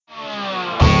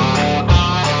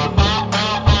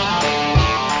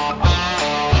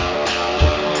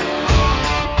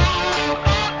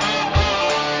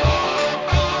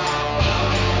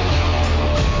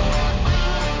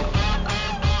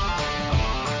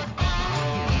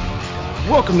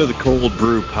Welcome to the Cold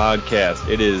Brew Podcast.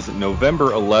 It is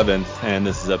November 11th, and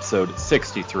this is episode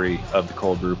 63 of the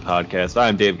Cold Brew Podcast.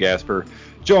 I'm Dave Gasper,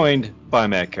 joined by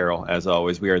Matt Carroll. As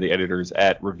always, we are the editors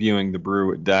at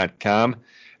reviewingthebrew.com.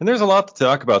 And there's a lot to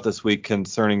talk about this week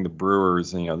concerning the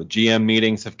Brewers. You know, the GM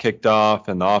meetings have kicked off,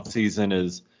 and the offseason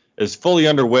is fully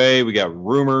underway. We got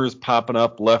rumors popping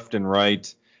up left and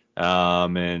right,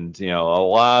 and, you know, a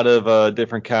lot of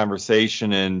different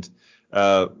conversation. And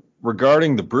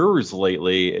regarding the Brewers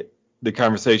lately, the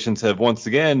conversations have once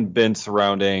again been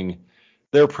surrounding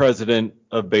their president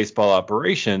of baseball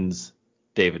operations,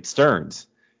 David Stearns.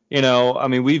 You know, I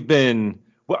mean, we've gone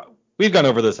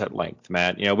over this at length,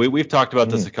 Matt. You know, we've talked about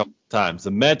this a couple of times.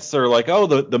 The Mets are like, oh,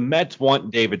 the Mets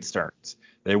want David Stearns.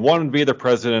 They want him to be the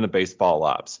president of baseball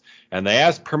ops. And they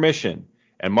asked permission.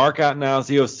 And Mark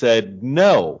Attanasio said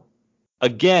no,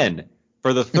 again,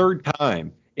 for the third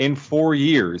time in 4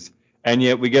 years. And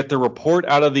yet we get the report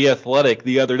out of The Athletic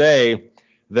the other day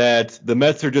that the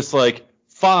Mets are just like,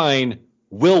 fine,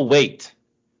 we'll wait.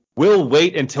 We'll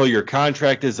wait until your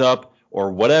contract is up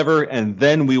or whatever, and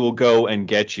then we will go and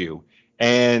get you.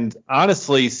 And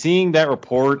honestly, seeing that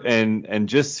report and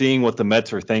just seeing what the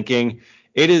Mets are thinking,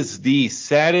 it is the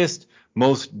saddest,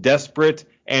 most desperate,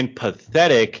 and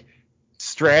pathetic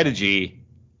strategy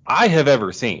I have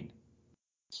ever seen.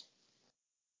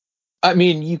 I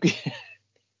mean,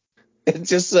 it's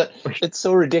just it's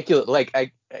so ridiculous. Like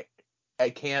I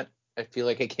feel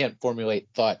like I can't formulate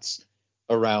thoughts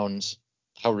around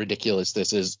how ridiculous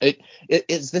this is.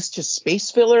 Is this just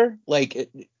space filler? Like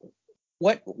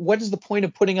what is the point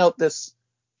of putting out this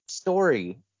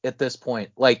story at this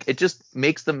point? Like, it just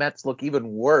makes the Mets look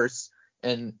even worse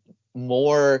and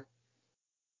more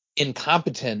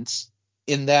incompetent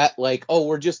in that, like, oh,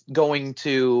 we're just going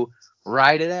to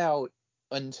ride it out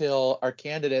until our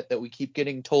candidate that we keep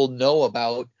getting told no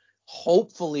about,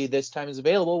 hopefully this time is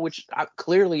available, which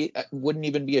clearly wouldn't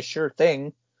even be a sure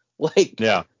thing. Like,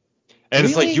 yeah. And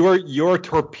really? It's like you're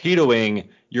torpedoing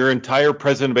your entire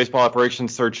president of baseball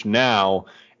operations search now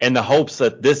in the hopes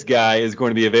that this guy is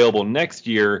going to be available next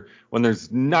year when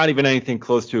there's not even anything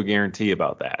close to a guarantee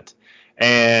about that.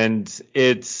 And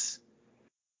it's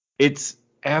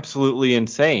absolutely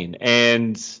insane.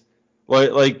 And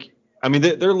like I mean,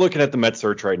 they're looking at the Mets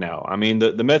search right now. I mean,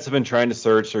 the Mets have been trying to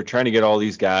search. They're trying to get all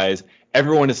these guys.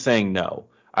 Everyone is saying no.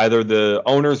 Either the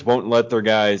owners won't let their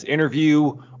guys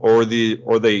interview, or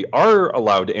they are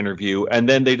allowed to interview, and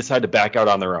then they decide to back out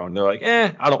on their own. They're like,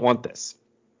 I don't want this.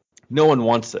 No one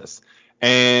wants this.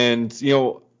 And, you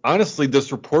know, honestly,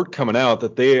 this report coming out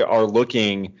that they are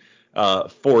looking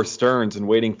for Stearns and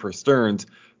waiting for Stearns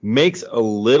makes a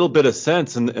little bit of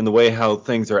sense in the way how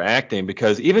things are acting,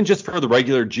 because even just for the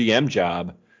regular GM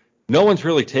job, no one's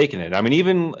really taking it. I mean,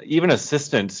 even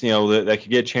assistants, you know, that could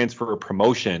get a chance for a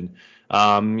promotion.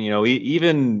 You know,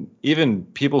 even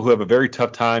people who have a very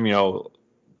tough time, you know,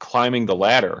 climbing the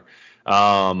ladder.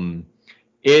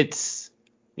 It's,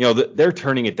 you know, they're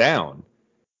turning it down.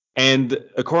 And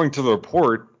according to the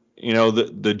report, you know,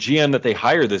 the GM that they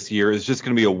hire this year is just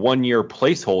going to be a 1-year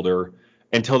placeholder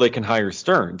until they can hire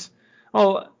Stearns.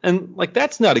 Oh, and like,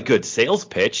 that's not a good sales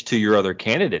pitch to your other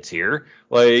candidates here.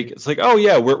 Like, it's like, oh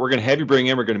yeah, we're going to have you bring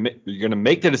in, you're going to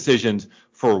make the decisions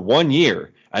for 1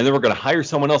 year, and then we're going to hire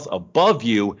someone else above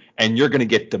you, and you're going to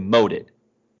get demoted.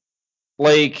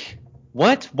 Like,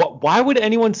 what? Why would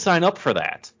anyone sign up for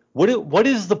that? What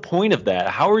is the point of that?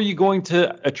 How are you going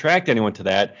to attract anyone to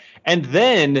that? And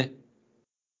then,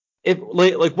 if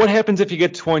like what happens if you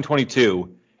get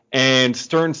 2022 and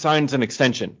Stearns signs an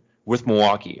extension with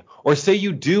Milwaukee? Or say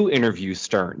you do interview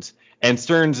Stearns, and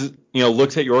Stearns, you know,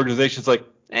 looks at your organization, it's like,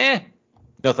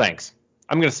 no thanks.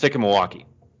 I'm going to stick in Milwaukee.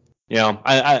 You know,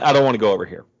 I don't want to go over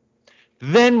here.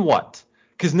 Then what?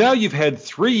 Because now you've had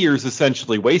 3 years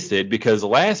essentially wasted, because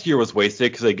last year was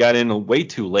wasted because they got in way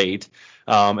too late.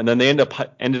 And then they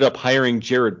ended up hiring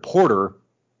Jared Porter,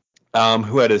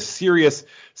 who had a serious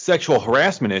sexual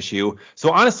harassment issue.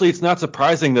 So honestly, it's not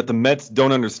surprising that the Mets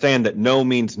don't understand that no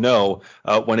means no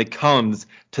when it comes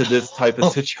to this type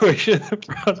of situation in the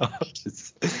front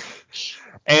office.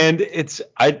 And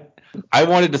I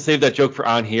wanted to save that joke for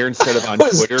on here instead of on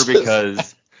Twitter,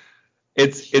 because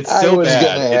it's so bad. I was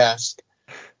gonna ask.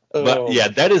 But yeah,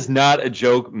 that is not a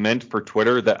joke meant for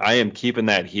Twitter. That I am keeping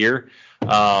that here.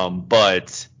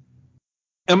 But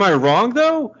am I wrong,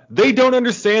 though? They don't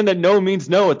understand that no means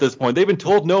no at this point. They've been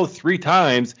told no 3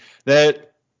 times.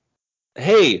 That,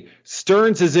 hey,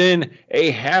 Stearns is in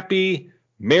a happy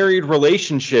married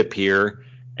relationship here.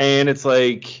 And it's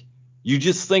like, you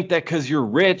just think that because you're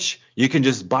rich, you can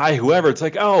just buy whoever. It's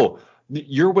like, oh,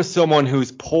 you're with someone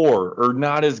who's poor or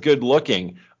not as good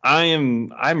looking.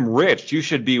 I'm rich. You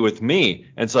should be with me.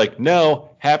 And it's like, no,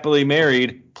 happily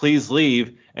married. Please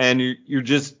leave. And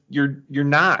you're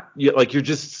not. You're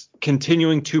just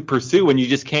continuing to pursue, and you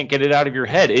just can't get it out of your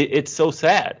head. It's so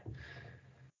sad.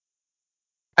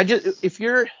 If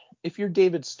you're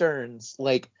David Stearns,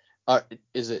 like,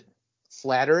 is it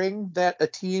flattering that a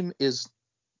team is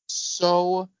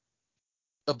so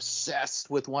obsessed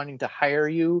with wanting to hire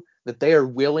you that they are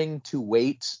willing to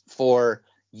wait for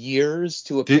years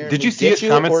to apparently Did you see get his you,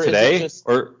 comments or is it today? just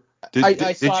Or I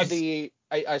did saw you?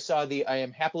 I saw the I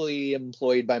am happily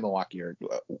employed by Milwaukee, or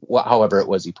however it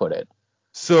was he put it.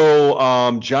 So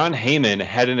John Heyman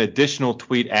had an additional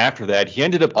tweet after that. He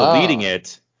ended up deleting Ah,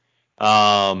 it.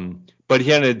 But he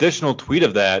had an additional tweet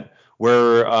of that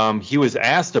where he was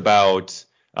asked about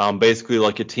basically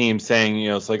like a team saying,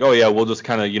 it's like, oh yeah, we'll just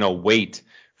kind of, wait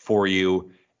for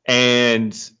you.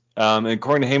 And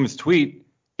according to Heyman's tweet,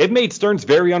 it made Stearns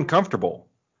very uncomfortable.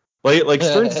 Like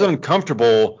Stearns is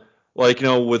uncomfortable,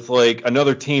 with like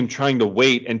another team trying to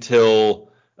wait until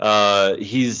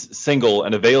he's single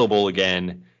and available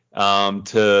again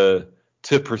to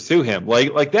pursue him.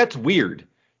 Like that's weird.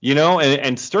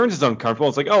 And Stearns is uncomfortable.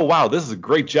 It's like, oh, wow, this is a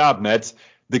great job, Mets.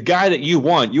 The guy that you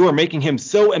want, you are making him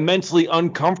so immensely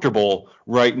uncomfortable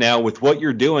right now with what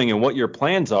you're doing and what your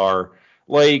plans are.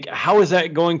 Like, how is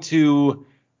that going to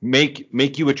make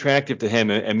you attractive to him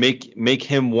and make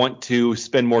him want to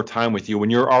spend more time with you when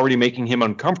you're already making him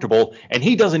uncomfortable and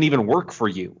he doesn't even work for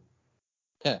you?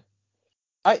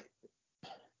 I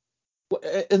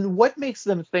and what makes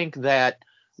them think that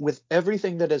with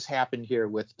everything that has happened here,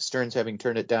 with Stearns having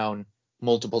turned it down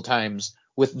multiple times,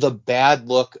 with the bad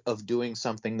look of doing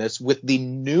something this, with the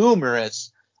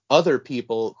numerous other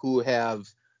people who have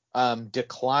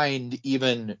declined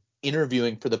even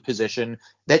interviewing for the position,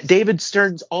 that David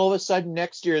Stearns all of a sudden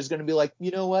next year is going to be like, you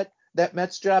know what, that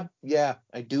Mets job, yeah,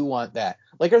 I do want that.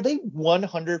 Like, are they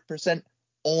 100%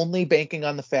 only banking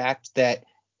on the fact that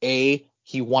A,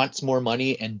 he wants more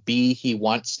money, and B, he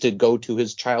wants to go to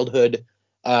his childhood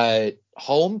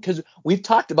home? Because we've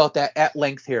talked about that at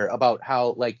length here, about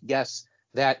how, like, yes,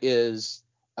 that is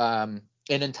an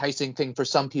enticing thing for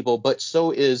some people, but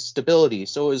so is stability,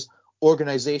 so is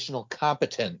organizational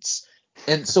competence.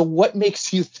 And so what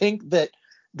makes you think that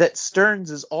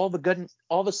Stearns is all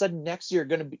of a sudden next year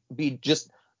going to be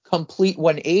just complete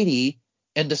 180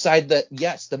 and decide that,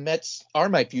 yes, the Mets are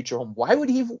my future home? Why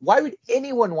would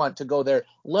anyone want to go there,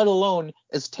 let alone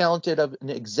as talented of an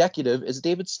executive as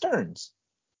David Stearns?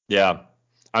 Yeah.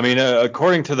 I mean,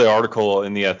 according to the article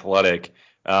in The Athletic,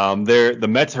 the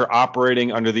Mets are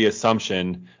operating under the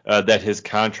assumption that his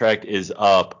contract is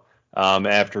up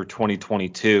after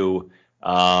 2022,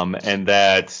 and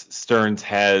that Stearns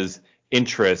has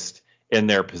interest in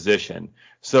their position.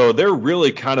 So they're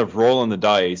really kind of rolling the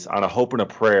dice on a hope and a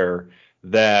prayer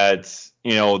that,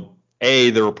 A,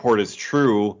 the report is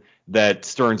true that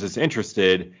Stearns is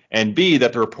interested, and B,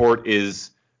 that the report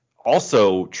is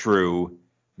also true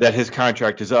that his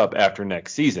contract is up after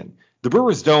next season. The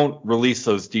Brewers don't release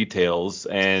those details,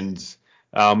 and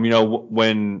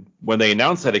when they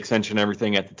announced that extension and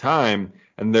everything at the time,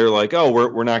 and they're like, oh,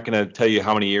 we're not going to tell you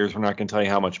how many years, we're not going to tell you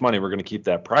how much money, we're going to keep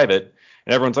that private.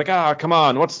 And everyone's like, come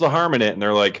on, what's the harm in it? And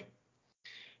they're like,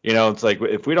 it's like,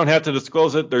 if we don't have to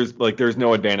disclose it, there's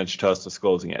no advantage to us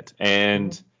disclosing it.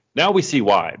 And now we see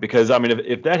why. Because I mean,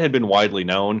 if that had been widely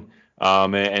known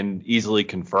and easily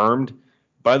confirmed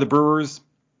by the Brewers,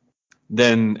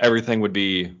 then everything would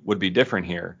be different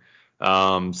here.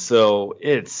 So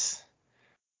it's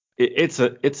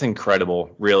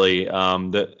incredible, really.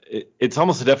 It's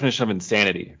almost a definition of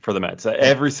insanity for the Mets.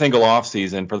 Every single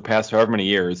offseason for the past however many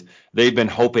years, they've been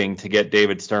hoping to get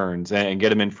David Stearns and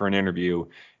get him in for an interview.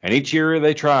 And each year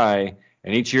they try,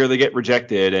 and each year they get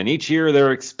rejected, and each year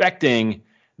they're expecting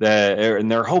that,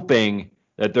 and they're hoping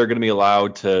that they're going to be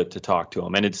allowed to talk to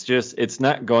him. And it's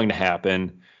not going to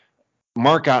happen.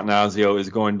 Mark Attanasio is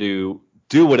going to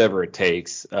do whatever it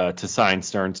takes to sign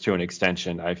Stearns to an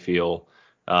extension, I feel.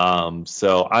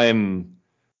 So I'm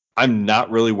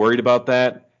not really worried about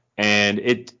that, and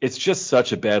it's just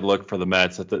such a bad look for the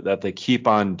Mets that they keep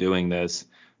on doing this.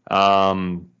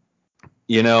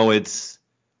 It's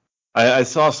I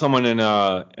saw someone in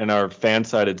our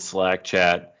fan-sided Slack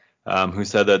chat who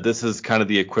said that this is kind of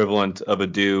the equivalent of a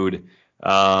dude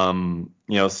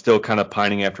still kind of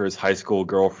pining after his high school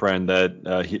girlfriend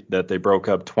that they broke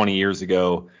up 20 years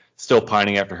ago, still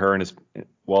pining after her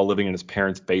while living in his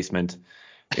parents' basement.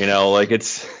 Like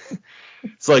it's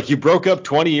like you broke up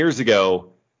 20 years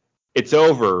ago. It's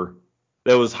over.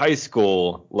 That was high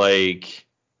school. Like,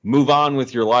 move on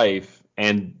with your life.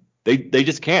 And They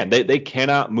just can't. They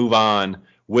cannot move on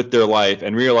with their life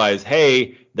and realize,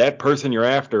 hey, that person you're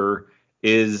after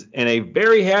is in a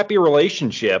very happy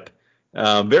relationship,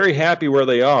 very happy where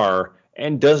they are,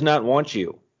 and does not want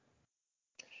you.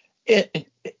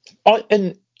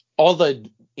 And all the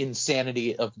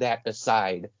insanity of that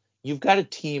aside, you've got a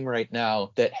team right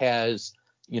now that has,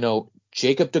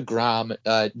 Jacob deGrom,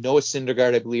 Noah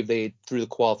Syndergaard, I believe they threw the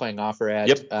qualifying offer at.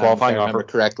 Yep, qualifying if I remember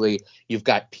offer correctly. You've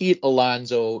got Pete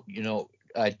Alonso,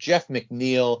 Jeff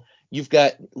McNeil. You've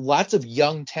got lots of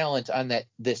young talent on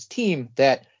this team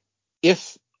that,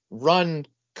 if run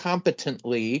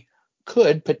competently,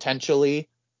 could potentially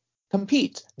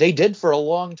compete. They did for a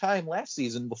long time last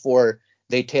season before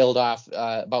they tailed off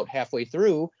about halfway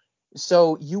through.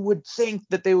 So you would think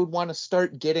that they would want to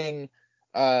start getting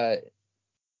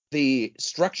the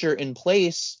structure in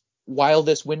place while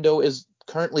this window is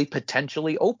currently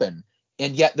potentially open.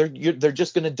 And yet they're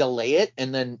just going to delay it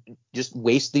and then just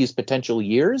waste these potential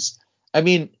years. I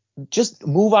mean, just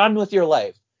move on with your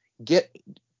life.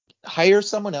 Hire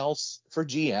someone else for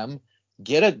GM,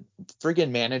 get a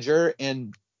friggin' manager,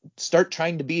 and start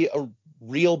trying to be a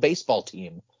real baseball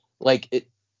team. Like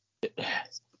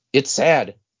it's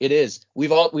sad. It is.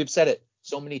 We've said it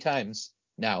so many times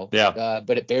now. Yeah.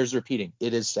 But it bears repeating.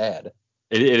 It is sad.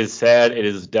 It is sad. It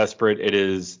is desperate. It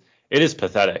is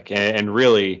pathetic. And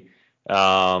really,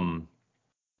 I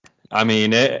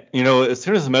mean, as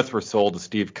soon as the Mets were sold to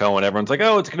Steve Cohen, everyone's like,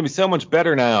 oh, it's going to be so much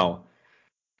better now.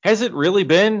 Has it really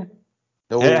been?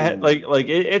 No.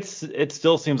 It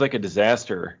still seems like a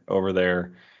disaster over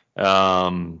there.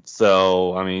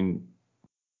 So I mean,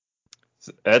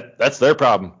 that's their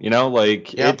problem.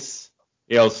 It's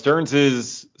Stearns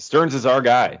is our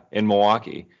guy in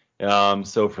Milwaukee.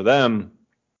 So for them,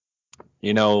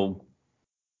 they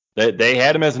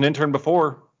had him as an intern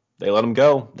before. They let him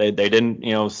go. They didn't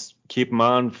keep him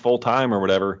on full time or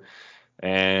whatever,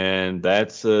 and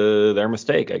that's their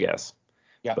mistake, I guess.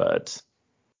 Yeah. But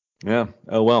yeah,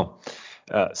 oh well.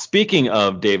 Speaking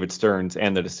of David Stearns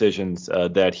and the decisions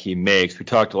that he makes, we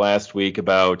talked last week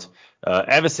about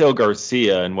Avisail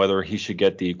Garcia and whether he should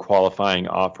get the qualifying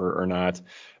offer or not.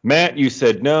 Matt, you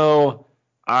said no.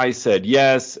 I said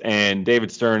yes, and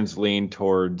David Stearns leaned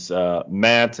towards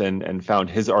Matt and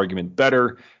found his argument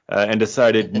better and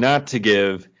decided not to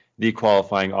give the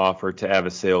qualifying offer to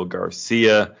Avisail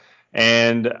Garcia.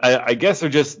 And I guess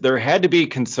there had to be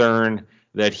concern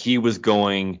that he was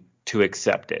going to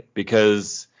accept it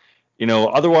because,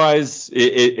 otherwise,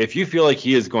 if you feel like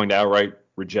he is going to outright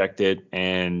reject it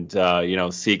and,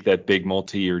 seek that big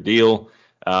multi-year deal,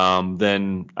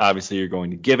 then obviously you're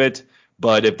going to give it.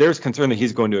 But if there's concern that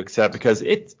he's going to accept, because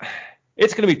it's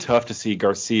going to be tough to see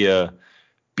Garcia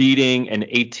beating an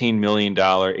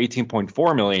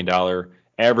 $18.4 million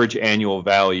average annual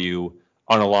value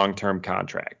on a long-term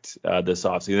contract this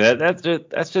offseason.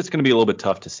 That's just going to be a little bit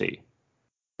tough to see.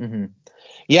 Mm-hmm.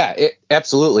 Yeah,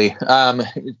 absolutely.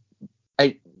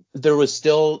 There was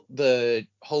still the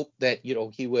hope that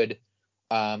he would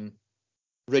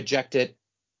reject it,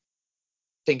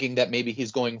 thinking that maybe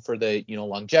he's going for the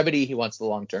longevity. He wants the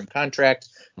long-term contract.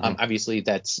 Mm-hmm. Obviously,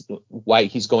 that's why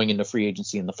he's going into free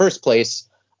agency in the first place.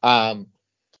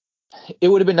 It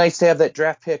would have been nice to have that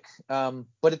draft pick,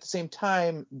 but at the same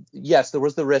time, yes, there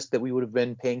was the risk that we would have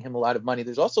been paying him a lot of money.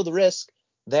 There's also the risk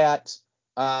that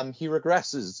he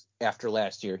regresses after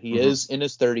last year. He is in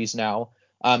his 30s now.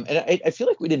 And I feel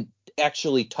like we didn't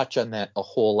actually touch on that a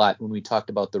whole lot when we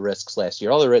talked about the risks last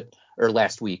year, or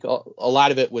last week. A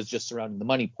lot of it was just surrounding the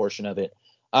money portion of it.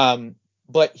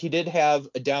 But he did have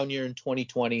a down year in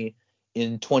 2020.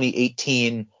 In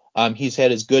 2018, he's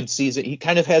had his good season. He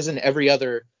kind of has in every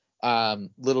other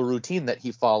little routine that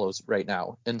he follows right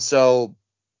now. And so,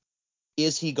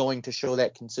 is he going to show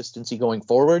that consistency going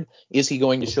forward? Is he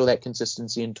going to show that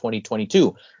consistency in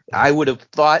 2022? I would have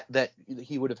thought that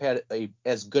he would have had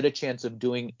as good a chance of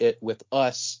doing it with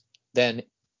us than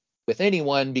with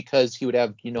anyone, because he would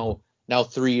have, now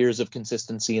 3 years of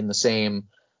consistency in the same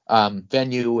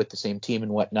venue with the same team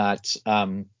and whatnot.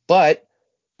 But,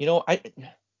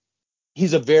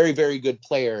 he's a very, very good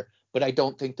player, but I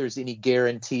don't think there's any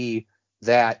guarantee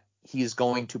that he's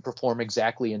going to perform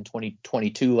exactly in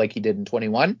 2022 like he did in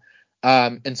 21.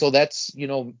 And so that's,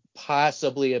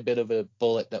 possibly a bit of a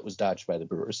bullet that was dodged by the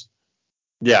Brewers.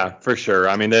 Yeah, for sure.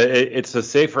 I mean, it's a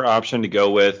safer option to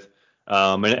go with,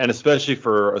 and especially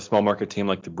for a small market team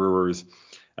like the Brewers,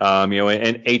 an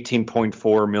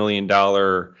 $18.4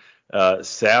 million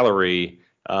salary,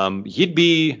 he'd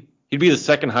be the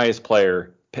second highest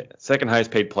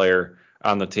paid player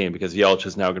on the team, because Yelich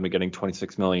is now going to be getting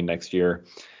 $26 million next year.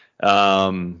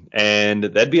 And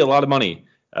that'd be a lot of money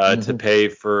to pay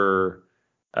for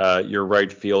your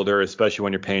right fielder, especially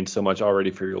when you're paying so much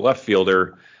already for your left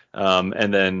fielder.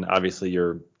 And then obviously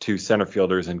your two center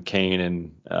fielders in Kane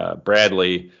and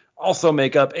Bradley also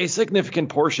make up a significant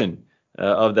portion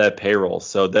of that payroll.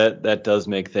 So that does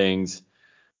make things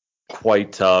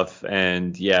quite tough.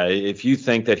 And yeah, if you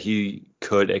think that he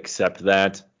could accept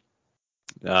that,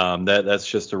 that's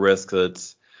just a risk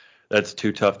that's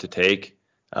too tough to take.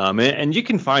 And you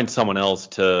can find someone else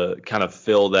to kind of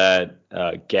fill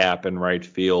that gap in right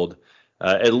field,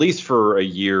 at least for a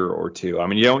year or two. I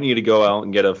mean, you don't need to go out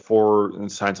and get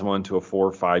sign someone to a 4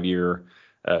 or 5 year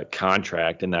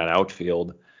contract in that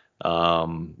outfield.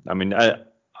 I mean,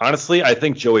 honestly, I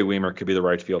think Joey Wiemer could be the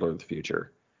right fielder of the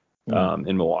future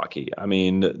in Milwaukee. I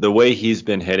mean, the way he's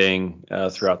been hitting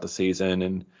throughout the season,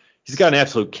 and he's got an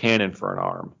absolute cannon for an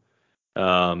arm.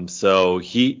 So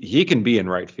he can be in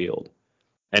right field.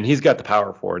 And he's got the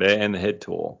power for it and the hit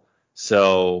tool.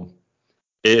 So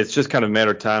it's just kind of a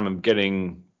matter of time of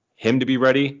getting him to be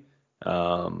ready,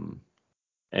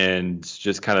 and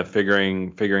just kind of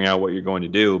figuring out what you're going to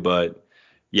do. But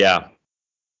yeah.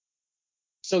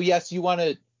 So yes, you want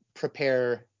to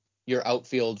prepare your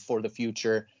outfield for the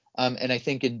future. And I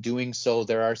think in doing so,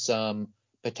 there are some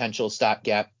potential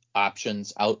stopgap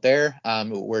options out there.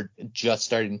 We're just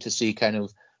starting to see kind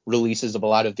of releases of a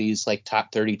lot of these like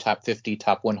top 30, top 50,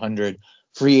 top 100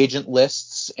 free agent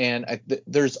lists. And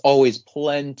there's always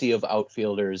plenty of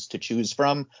outfielders to choose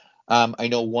from. I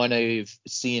know one I've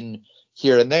seen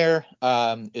here and there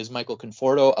is Michael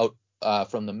Conforto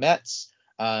out from the Mets.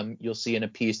 You'll see in a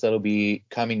piece that'll be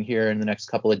coming here in the next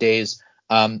couple of days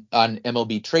on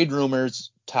MLB Trade Rumors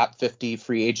top 50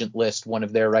 free agent list. One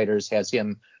of their writers has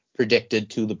him predicted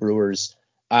to the Brewers.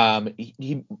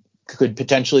 He could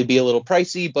potentially be a little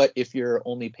pricey, but if you're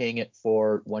only paying it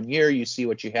for 1 year, you see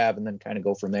what you have and then kind of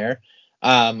go from there.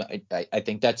 I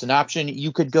think that's an option.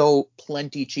 You could go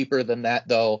plenty cheaper than that,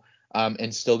 though,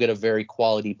 and still get a very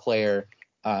quality player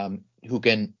who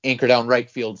can anchor down right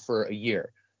field for a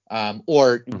year,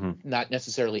 or not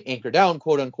necessarily anchor down,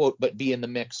 quote unquote, but be in the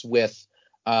mix with,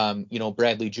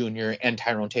 Bradley Jr. and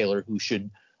Tyrone Taylor, who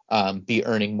should be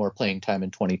earning more playing time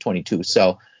in 2022.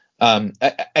 So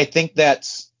I think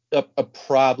that's a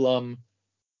problem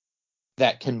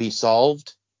that can be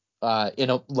solved in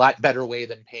a lot better way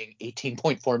than paying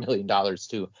 $18.4 million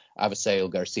to Avisail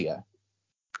Garcia.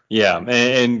 Yeah,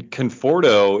 and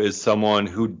Conforto is someone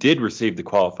who did receive the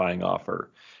qualifying offer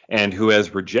and who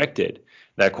has rejected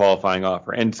that qualifying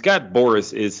offer. And Scott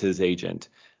Boras is his agent.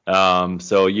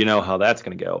 So you know how that's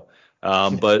going to go.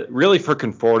 But really for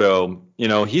Conforto,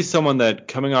 he's someone that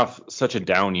coming off such a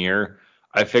down year,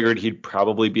 I figured he'd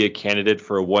probably be a candidate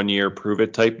for a 1 year prove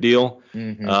it type deal.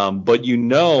 But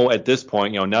at this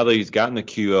point, now that he's gotten the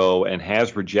QO and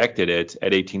has rejected it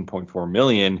at $18.4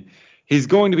 million, he's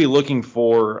going to be looking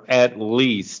for at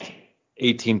least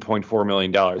 $18.4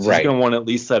 million. Right. He's going to want at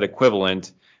least that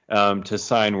equivalent to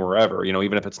sign wherever,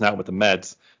 even if it's not with the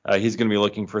Mets. He's going to be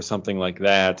looking for something like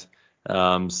that,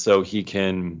 so he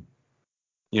can,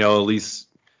 at least,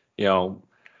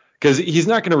 because he's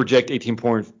not going to reject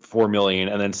 $18.4 million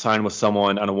and then sign with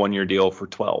someone on a 1 year deal for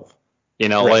 12.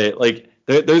 Right.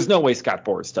 There's no way Scott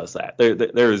Boras does that.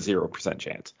 There is 0%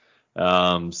 chance.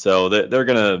 So they're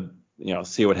going to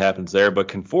see what happens there. But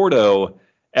Conforto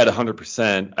at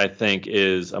 100%, I think,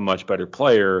 is a much better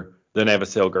player than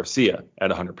Avisail Garcia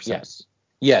at 100%.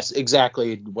 Yes,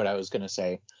 exactly what I was going to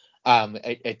say.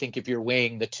 I think if you're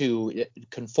weighing the two,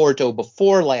 Conforto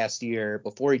before last year,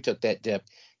 before he took that dip,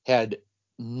 had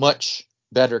much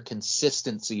better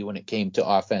consistency when it came to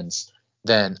offense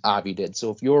than Avi did.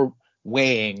 So if you're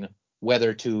weighing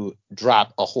whether to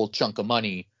drop a whole chunk of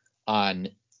money on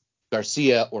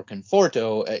Garcia or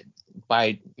Conforto,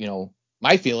 by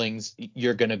my feelings,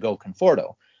 you're going to go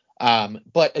Conforto.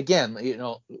 But again,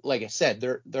 like I said,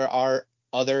 there are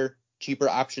other cheaper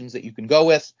options that you can go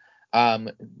with.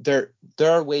 There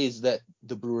are ways that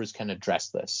the Brewers can address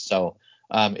this. So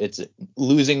it's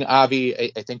losing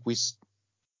Avi. I think we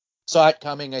saw it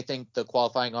coming. I think the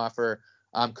qualifying offer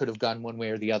could have gone one way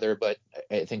or the other, but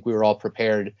I think we were all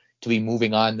prepared to be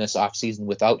moving on this offseason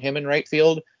without him in right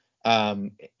field.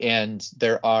 And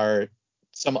there are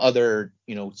some other,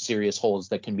 serious holes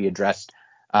that can be addressed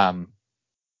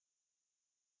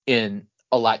in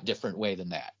a lot different way than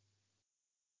that.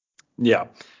 Yeah,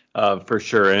 for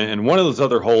sure. And one of those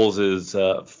other holes is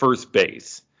first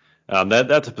base.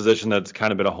 That's a position that's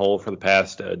kind of been a hole for the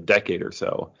past decade or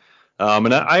so.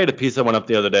 And I had a piece that went up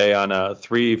the other day on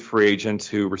 3 free agents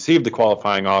who received the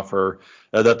qualifying offer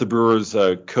that the Brewers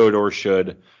could or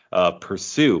should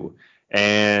pursue.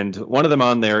 And one of them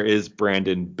on there is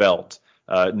Brandon Belt.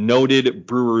 Noted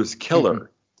Brewers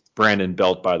killer, Brandon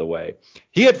Belt, by the way.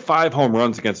 He had 5 home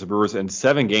runs against the Brewers in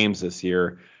 7 games this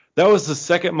year. That was the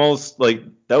second most,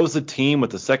 that was the team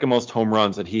with the second most home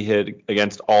runs that he hit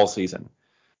against all season.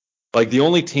 Like, the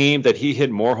only team that he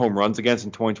hit more home runs against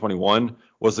in 2021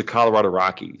 was the Colorado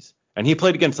Rockies. And he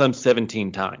played against them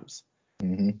 17 times.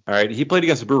 Mm-hmm. All right. He played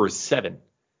against the Brewers 7.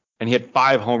 And he had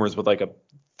 5 homers with like a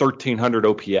 1,300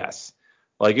 OPS.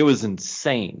 Like, it was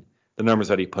insane, the numbers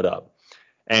that he put up.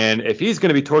 And if he's going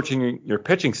to be torching your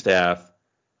pitching staff,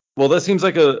 well, that seems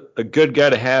like a good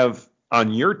guy to have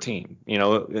on your team.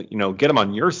 Get him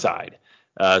on your side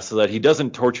so that he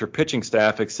doesn't torch your pitching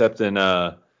staff except in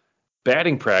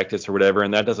batting practice or whatever,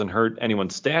 and that doesn't hurt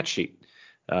anyone's stat sheet.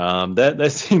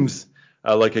 That seems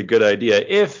like a good idea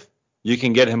if you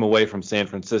can get him away from San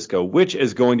Francisco, which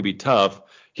is going to be tough.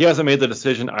 He hasn't made the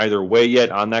decision either way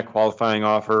yet on that qualifying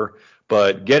offer,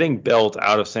 but getting Belt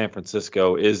out of San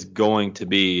Francisco is going to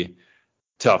be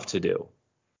tough to do.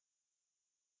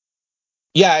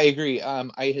 Yeah, I agree.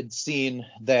 I had seen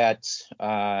that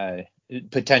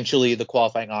potentially the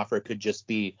qualifying offer could just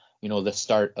be, the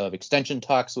start of extension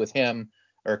talks with him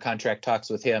or contract talks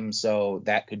with him. So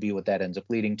that could be what that ends up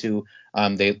leading to.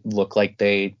 They look like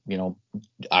they,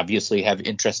 obviously have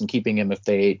interest in keeping him if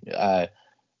they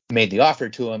made the offer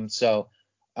to him. So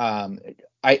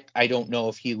I don't know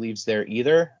if he leaves there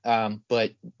either,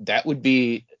 but that would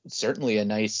be certainly a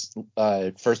nice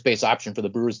first base option for the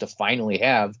Brewers to finally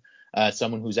have.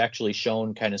 Someone who's actually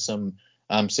shown kind of some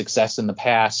success in the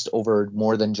past over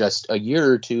more than just a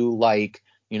year or two, like,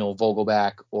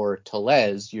 Vogelback or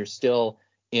Tellez. You're still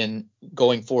in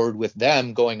going forward with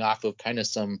them going off of kind of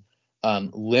some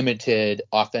limited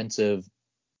offensive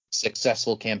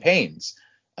successful campaigns.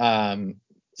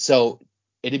 So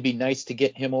it'd be nice to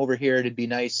get him over here. It'd be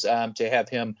nice to have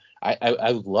him.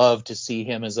 I would love to see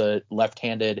him as a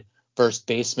left-handed first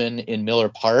baseman in Miller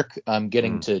Park,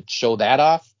 getting to show that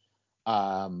off.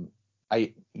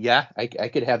 I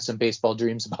could have some baseball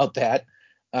dreams about that.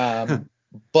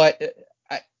 But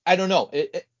I don't know.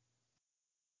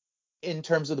 In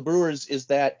terms of the Brewers, is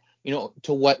that,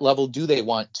 to what level do they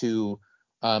want to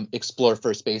explore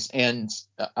first base? And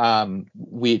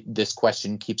this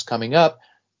question keeps coming up.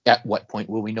 At what point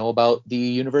will we know about the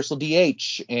universal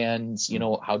DH? And,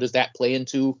 how does that play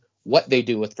into what they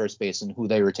do with first base and who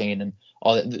they retain and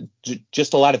all that?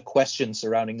 Just a lot of questions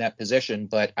surrounding that position.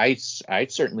 But I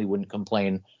certainly wouldn't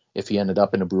complain if he ended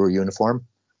up in a Brewer uniform.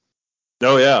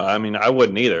 Oh, yeah. I mean, I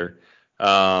wouldn't either.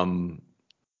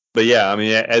 But yeah, I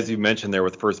mean, as you mentioned there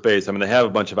with first base, I mean, they have a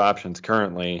bunch of options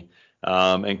currently.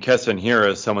 And Keston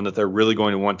Hiura is someone that they're really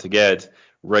going to want to get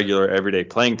regular everyday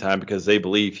playing time because they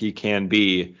believe he can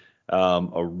be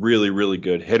a really, really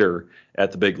good hitter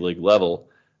at the big league level.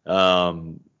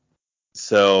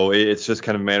 So it's just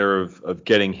kind of a matter of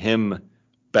getting him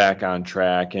back on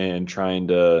track and trying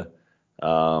to,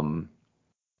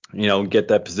 get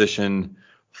that position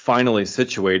finally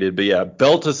situated. But yeah,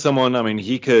 Belt is someone, I mean,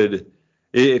 he could,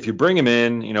 if you bring him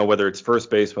in, whether it's first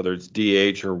base, whether it's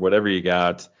DH or whatever you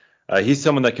got, he's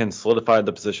someone that can solidify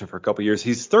the position for a couple years.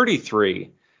 He's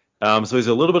 33, so he's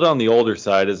a little bit on the older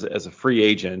side as a free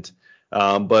agent.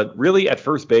 But really at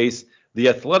first base, the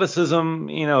athleticism,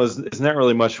 is not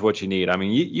really much of what you need. I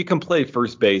mean, you can play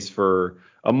first base for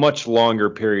a much longer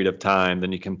period of time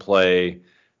than you can play,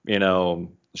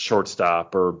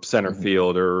 shortstop or center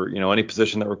field or, any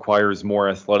position that requires more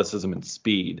athleticism and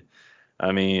speed.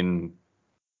 I mean,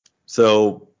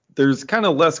 so there's kind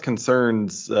of less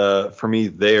concerns for me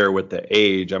there with the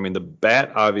age. I mean, the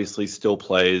bat obviously still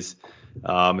plays.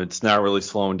 It's not really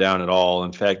slowing down at all.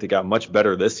 In fact, it got much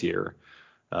better this year.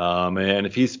 And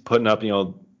if he's putting up,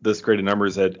 this great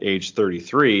numbers at age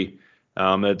 33,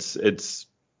 it's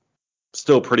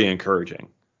still pretty encouraging.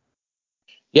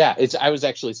 Yeah, I was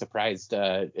actually surprised.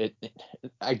 I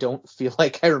don't feel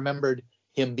like I remembered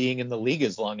him being in the league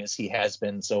as long as he has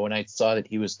been. So when I saw that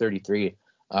he was 33,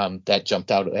 that jumped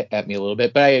out at me a little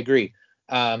bit. But I agree.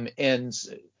 And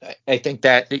I think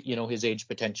that, his age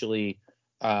potentially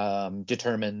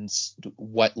determines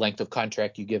what length of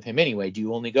contract you give him anyway. Do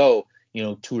you only go,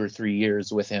 2 or 3 years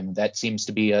with him? That seems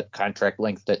to be a contract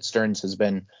length that Stearns has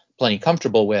been plenty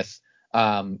comfortable with.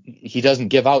 He doesn't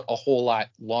give out a whole lot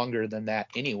longer than that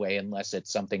anyway, unless it's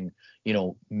something,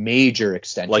 major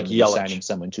extension, like Yelich. Signing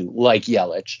someone to, like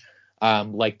Yelich,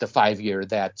 like the 5-year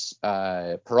that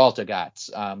Peralta got,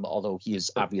 although he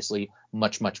is obviously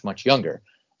much, much, much younger.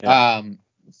 Yeah.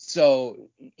 So,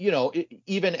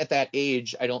 even at that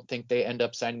age, I don't think they end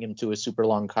up signing him to a super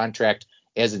long contract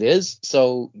as it is.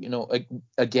 So,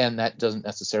 again, that doesn't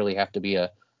necessarily have to be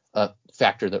a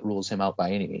factor that rules him out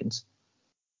by any means.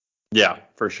 Yeah,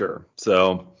 for sure.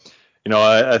 So,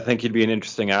 I think he'd be an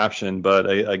interesting option, but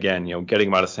again, getting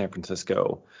him out of San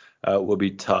Francisco will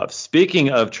be tough. Speaking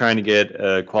of trying to get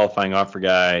a qualifying offer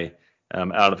guy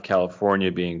out of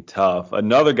California being tough,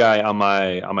 another guy on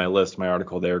my list, my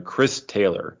article there, Chris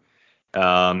Taylor.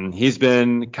 He's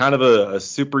been kind of a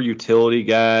super utility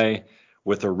guy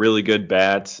with a really good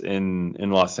bat in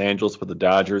Los Angeles with the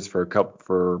Dodgers for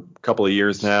a couple of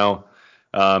years now.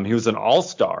 He was an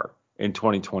all-star in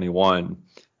 2021.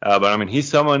 But I mean, he's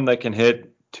someone that can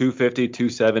hit 250,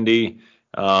 270,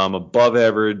 above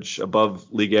average,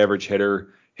 above league average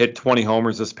hitter. Hit 20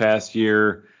 homers this past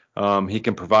year. He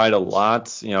can provide a lot.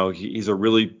 He's a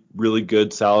really, really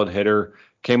good, solid hitter.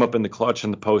 Came up in the clutch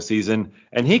in the postseason,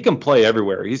 and he can play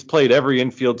everywhere. He's played every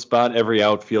infield spot, every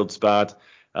outfield spot,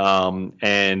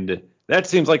 and that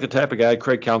seems like the type of guy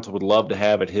Craig Counsell would love to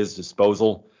have at his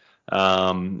disposal.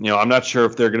 I'm not sure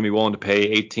if they're going to be willing to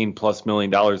pay $18+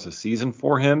 million a season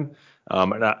for him.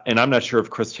 And I'm not sure if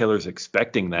Chris Taylor's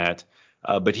expecting that.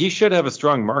 But he should have a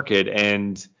strong market.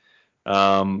 And,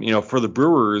 for the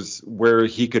Brewers, where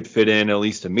he could fit in at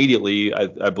least immediately,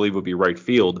 I believe would be right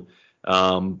field.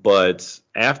 But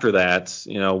after that,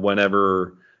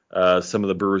 whenever some of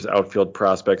the Brewers outfield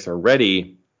prospects are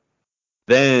ready,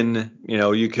 then,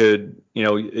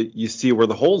 you see where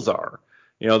the holes are.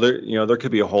 There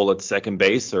could be a hole at second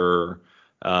base or,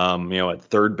 at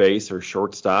third base or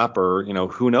shortstop or,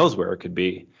 who knows where it could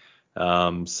be.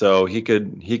 So he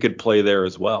could play there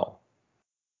as well.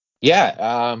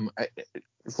 Yeah,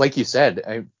 like you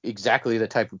said, exactly the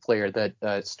type of player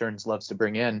that Stearns loves to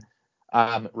bring in.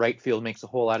 Right field makes a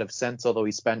whole lot of sense, although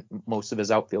he spent most of his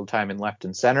outfield time in left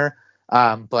and center.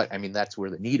 But I mean, that's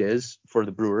where the need is for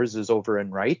the Brewers, is over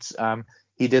in right.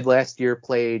 He did last year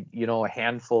play,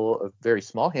 a very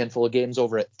small handful of games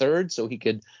over at third, so he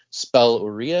could spell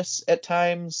Urias at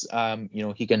times.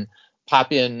 He can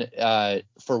pop in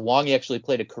for Wong. He actually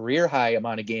played a career high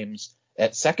amount of games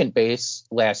at second base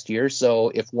last year. So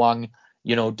if Wong,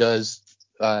 does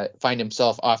find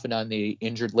himself often on the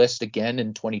injured list again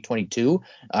in 2022,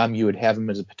 you would have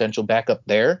him as a potential backup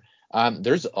there.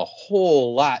 There's a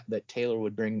whole lot that Taylor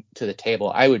would bring to the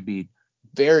table. I would be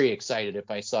very excited if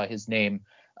I saw his name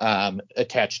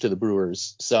attached to the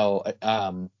Brewers. So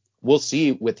we'll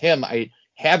see with him. I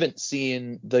haven't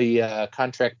seen the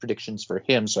contract predictions for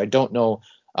him, so I don't know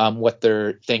what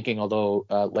they're thinking, although,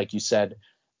 like you said,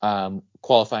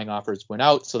 qualifying offers went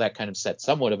out, so that kind of set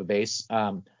somewhat of a base.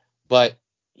 But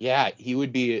yeah, he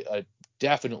would be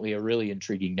definitely a really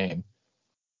intriguing name.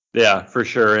 Yeah, for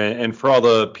sure. And for all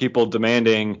the people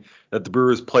demanding that the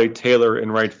Brewers play Taylor in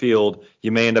right field,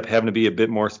 you may end up having to be a bit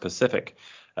more specific.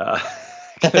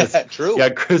 'Cause True. you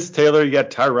got Chris Taylor, you got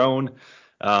Tyrone.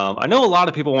 I know a lot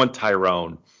of people want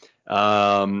Tyrone.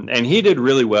 And he did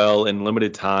really well in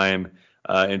limited time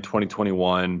in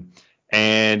 2021.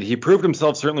 And he proved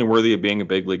himself certainly worthy of being a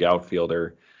big league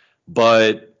outfielder.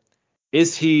 But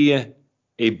is he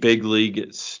a big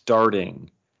league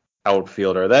starting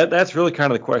outfielder? That's really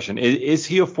kind of the question. Is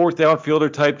he a fourth outfielder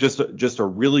type, just a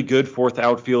really good fourth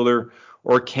outfielder,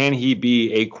 or can he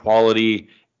be a quality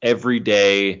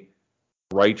everyday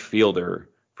right fielder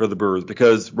for the Brewers?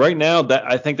 Because right now,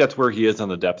 I think that's where he is on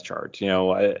the depth chart.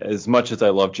 As much as I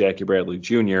love Jackie Bradley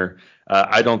Jr.,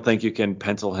 I don't think you can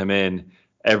pencil him in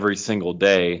every single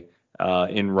day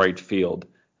in right field.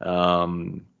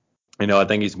 I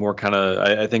think he's more kind of.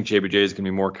 I think JBJ is going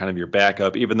to be more kind of your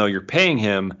backup, even though you're paying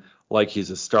him like he's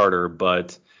a starter.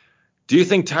 But do you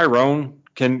think Tyrone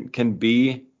can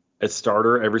be a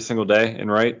starter every single day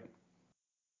in right?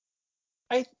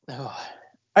 I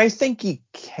I think he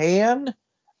can.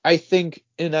 I think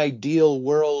an ideal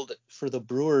world for the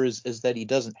Brewers is that he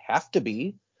doesn't have to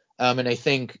be. And I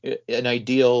think an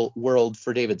ideal world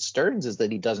for David Stearns is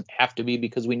that he doesn't have to be,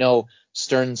 because we know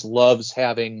Stearns loves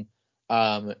having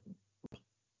um,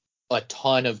 a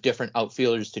ton of different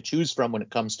outfielders to choose from when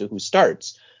it comes to who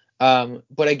starts. But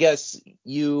I guess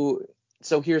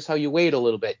so here's how you wait a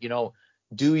little bit.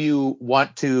 Do you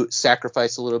want to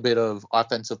sacrifice a little bit of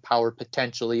offensive power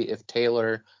potentially if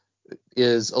Taylor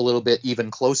is a little bit even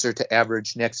closer to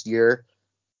average next year,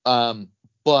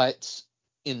 but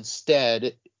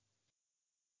instead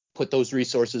put those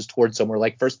resources towards somewhere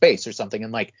like first base or something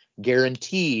and like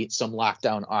guarantee some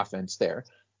lockdown offense there?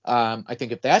 I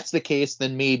think if that's the case,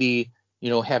 then maybe,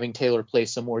 having Taylor play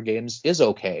some more games is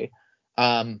okay.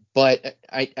 But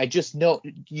I just know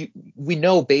we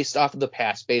know based off of the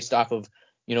past, based off of,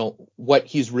 what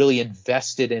he's really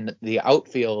invested in the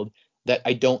outfield, that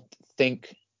I don't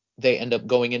think they end up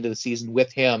going into the season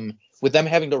with them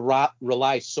having to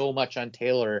rely so much on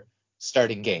Taylor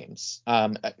starting games.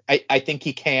 I think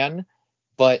he can,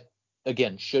 but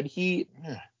again, should he?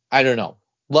 I don't know.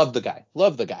 Love the guy,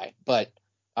 but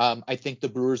I think the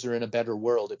Brewers are in a better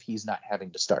world if he's not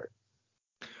having to start.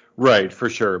 Right, for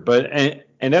sure. But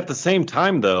and at the same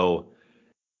time, though,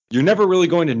 you're never really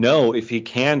going to know if he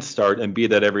can start and be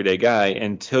that everyday guy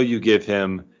until you give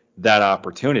him that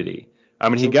opportunity. I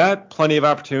mean, he got plenty of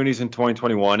opportunities in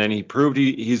 2021, and he proved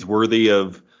he's worthy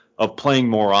of playing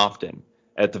more often,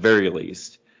 at the very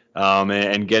least,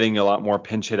 and getting a lot more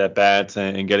pinch hit at bats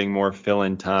and getting more fill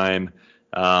in time.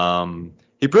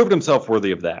 He proved himself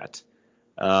worthy of that.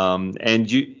 And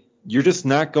you're just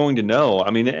not going to know.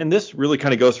 I mean, and this really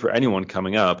kind of goes for anyone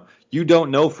coming up. You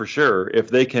don't know for sure if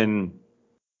they can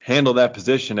handle that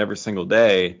position every single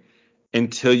day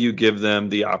until you give them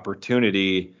the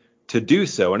opportunity to do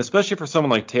so. And especially for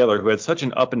someone like Taylor, who had such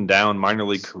an up and down minor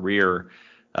league career,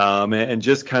 and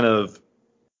just kind of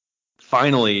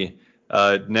finally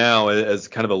now as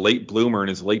kind of a late bloomer in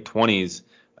his late 20s,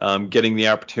 getting the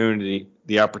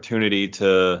opportunity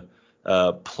to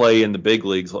play in the big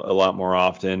leagues a lot more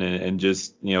often and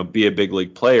just be a big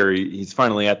league player. He's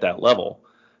finally at that level.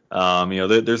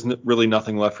 There's really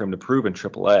nothing left for him to prove in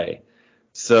AAA.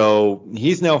 So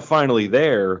he's now finally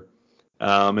there,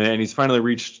 and he's finally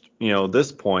reached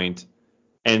this point.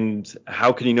 And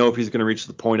how can you know if he's going to reach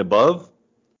the point above?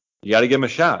 You got to give him a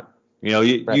shot.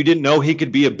 You didn't know he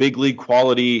could be a big league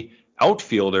quality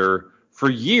outfielder for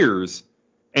years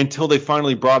until they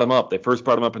finally brought him up. They first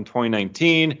brought him up in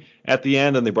 2019 at the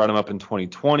end, and they brought him up in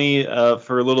 2020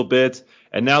 for a little bit,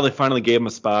 and now they finally gave him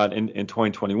a spot in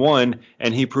 2021,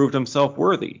 and he proved himself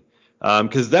worthy.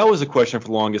 Because that was a question for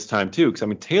the longest time too. Because I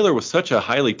mean, Taylor was such a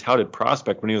highly touted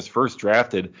prospect when he was first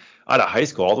drafted out of high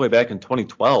school, all the way back in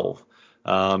 2012.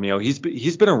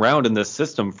 He's been around in this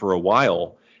system for a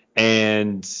while,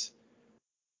 and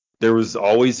there was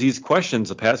always these questions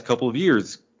the past couple of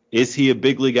years. Is he a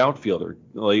big league outfielder?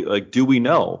 Like, do we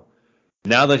know?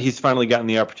 Now that he's finally gotten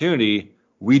the opportunity,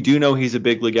 we do know he's a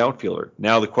big league outfielder.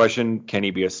 Now the question, can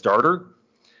he be a starter?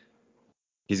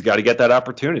 He's got to get that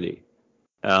opportunity.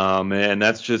 And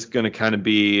that's just going to kind of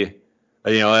be,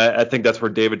 I think that's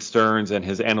where David Stearns and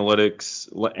his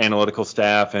analytical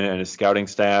staff and his scouting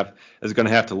staff is going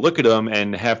to have to look at him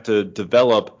and have to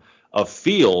develop a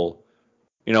feel,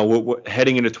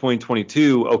 heading into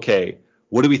 2022. Okay,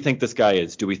 what do we think this guy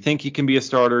is? Do we think he can be a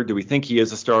starter? Do we think he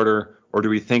is a starter? Or do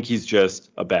we think he's just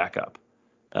a backup?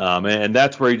 And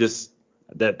that's where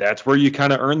that's where you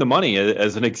kind of earn the money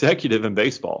as an executive in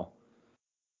baseball.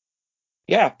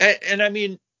 Yeah. And I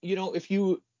mean, if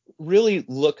you really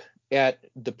look at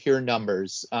the pure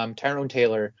numbers, Tyrone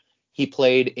Taylor, he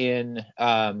played in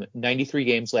 93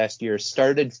 games last year,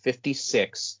 started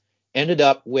 56, ended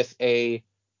up with a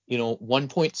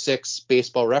 1.6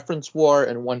 baseball reference WAR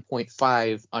and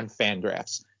 1.5 on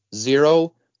Fangraphs.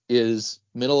 0 is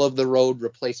middle of the road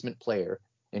replacement player,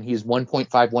 and he's 1.5,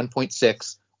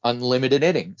 1.6 unlimited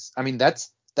innings. I mean, that's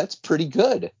pretty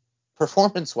good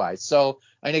performance wise. So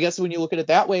I guess when you look at it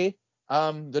that way,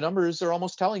 the numbers are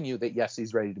almost telling you that yes,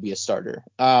 he's ready to be a starter.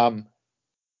 But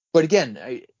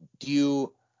again,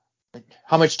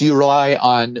 how much do you rely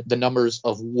on the numbers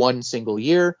of one single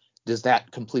year? Does that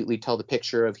completely tell the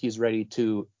picture of he's ready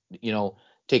to,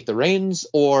 take the reins,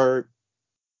 or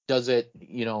does it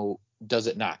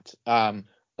not?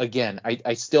 Again,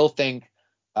 I still think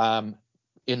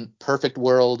in perfect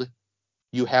world,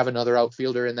 you have another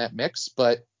outfielder in that mix,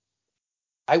 but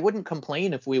I wouldn't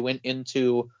complain if we went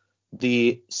into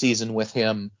the season with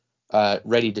him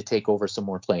ready to take over some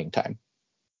more playing time.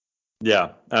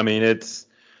 Yeah, I mean,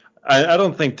 I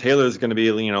don't think Taylor's going to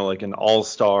be, like an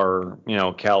all-star,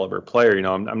 caliber player.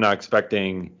 I'm not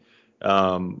expecting,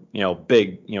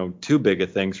 big, too big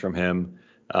of things from him.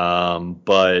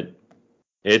 But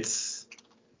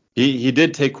he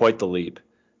did take quite the leap.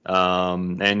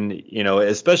 And,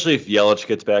 especially if Yelich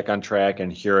gets back on track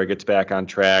and Hiura gets back on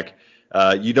track,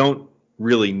 you don't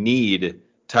really need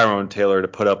Tyrone Taylor to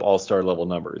put up all-star level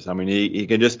numbers. I mean, he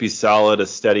can just be solid, a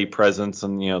steady presence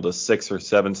in, the 6 or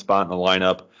 7 spot in the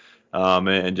lineup.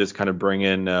 And just kind of bring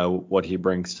in what he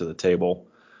brings to the table.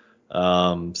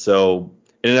 So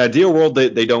in an ideal world,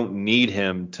 they don't need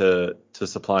him to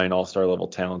supply an all-star level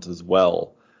talent as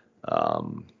well.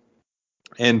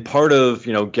 And part of,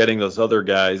 getting those other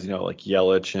guys, like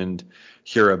Yelich and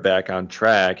Hiura back on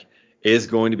track is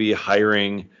going to be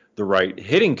hiring the right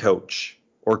hitting coach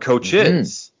or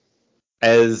coaches.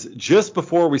 As just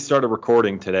before we started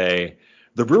recording today,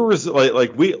 the Brewers,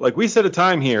 like we set a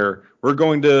time here,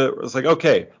 it's like,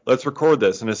 okay, let's record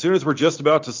this. And as soon as we're just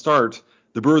about to start,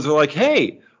 the Brewers are like,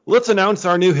 hey, let's announce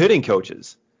our new hitting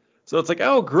coaches. So it's like,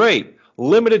 oh, great.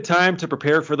 Limited time to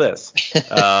prepare for this.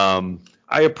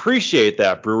 I appreciate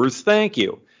that, Brewers. Thank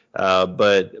you.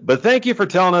 But thank you for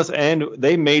telling us, and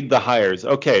they made the hires.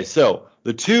 Okay, so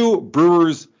the two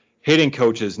Brewers hitting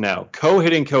coaches now,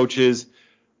 co-hitting coaches,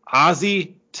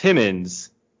 Ozzie Timmons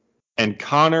and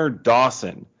Connor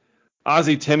Dawson.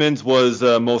 Ozzie Timmons was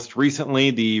most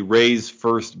recently the Rays'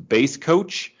 first base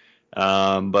coach,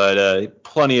 but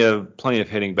plenty of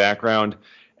hitting background.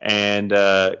 And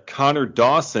Connor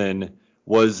Dawson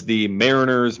was the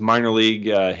Mariners minor league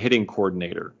hitting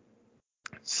coordinator.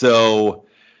 So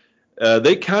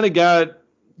they kind of got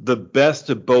the best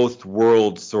of both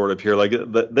worlds sort of here. Like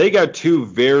they got two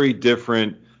very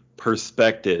different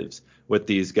perspectives with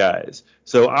these guys.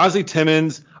 So Ozzie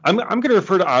Timmons, I'm going to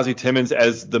refer to Ozzie Timmons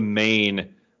as the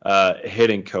main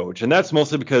hitting coach, and that's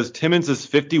mostly because Timmons is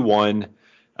 51.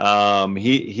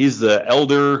 He's the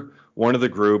elder one of the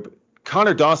group.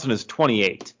 Connor Dawson is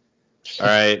 28. All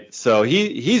right, so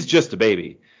he's just a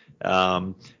baby.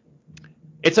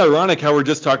 It's ironic how we're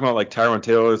just talking about like Tyrone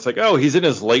Taylor. It's like, oh, he's in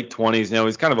his late 20s. You know,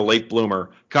 he's kind of a late bloomer.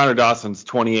 Connor Dawson's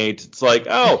 28. It's like,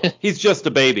 oh, he's just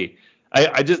a baby.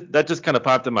 That just kind of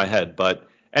popped in my head. But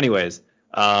anyways,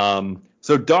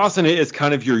 so Dawson is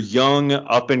kind of your young,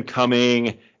 up and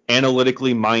coming,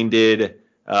 analytically minded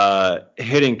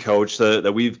hitting coach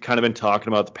that we've kind of been talking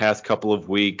about the past couple of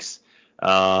weeks.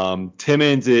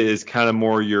 Timmons is kind of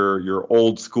more your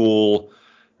old school,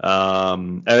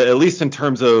 at least in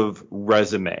terms of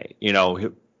resume. You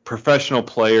know, professional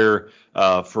player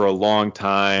for a long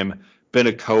time, been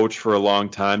a coach for a long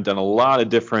time, done a lot of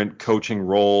different coaching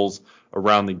roles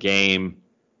around the game.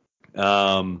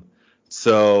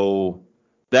 So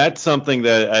that's something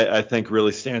that I think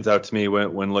really stands out to me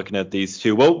when looking at these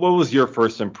two. What was your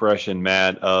first impression,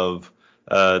 Matt, of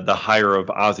the hire of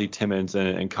Ozzie Timmons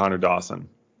and Connor Dawson?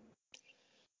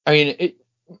 I mean,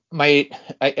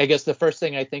 I guess the first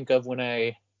thing I think of when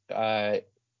I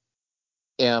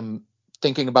am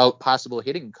thinking about possible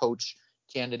hitting coach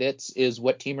candidates is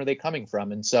what team are they coming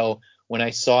from? And so when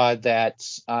I saw that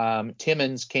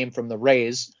Timmons came from the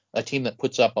Rays, a team that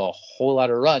puts up a whole lot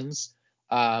of runs,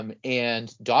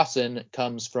 and Dawson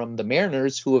comes from the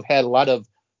Mariners, who have had a lot of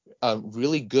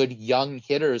really good young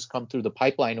hitters come through the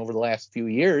pipeline over the last few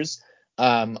years.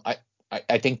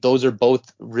 I think those are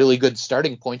both really good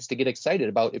starting points to get excited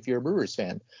about if you're a Brewers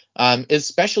fan,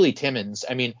 especially Timmons.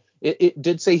 I mean, it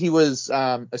did say he was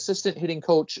assistant hitting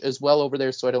coach as well over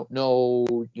there, so I don't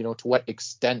know, to what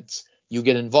extent you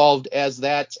get involved as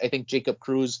that. I think Jacob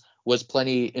Cruz was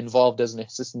plenty involved as an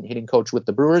assistant hitting coach with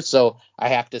the Brewers, so I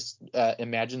have to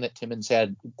imagine that Timmons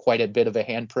had quite a bit of a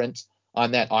handprint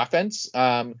on that offense.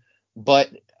 But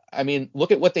I mean,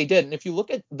 look at what they did, and if you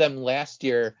look at them last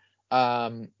year,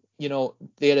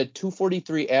 they had a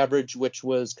 243 average, which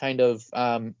was kind of,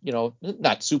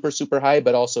 not super high,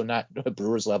 but also not a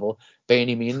Brewers level by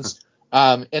any means.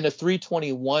 And a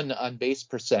 321 on base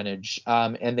percentage.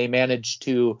 And they managed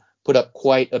to put up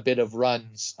quite a bit of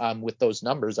runs with those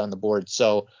numbers on the board.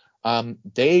 So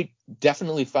they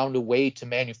definitely found a way to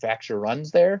manufacture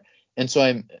runs there. And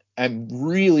so I'm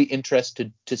really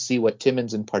interested to see what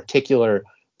Timmons in particular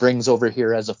brings over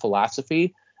here as a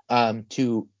philosophy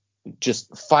to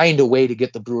just find a way to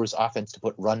get the Brewers offense to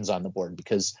put runs on the board,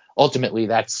 because ultimately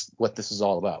that's what this is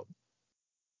all about.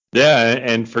 Yeah.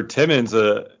 And for Timmons,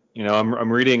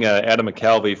 I'm reading Adam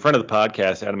McCalvy, friend of the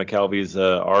podcast, Adam McCalvy's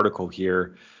article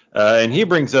here. And he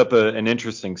brings up an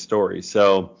interesting story.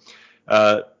 So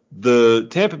the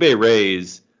Tampa Bay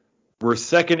Rays were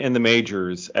second in the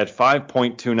majors at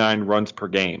 5.29 runs per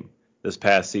game this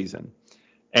past season.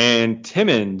 And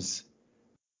Timmons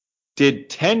did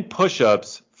 10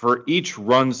 push-ups for each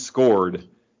run scored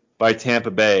by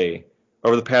Tampa Bay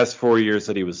over the past 4 years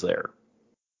that he was there.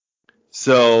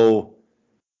 So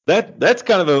that's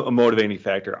kind of a motivating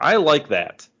factor. I like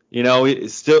that.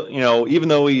 Still, even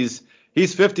though he's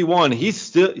 51, he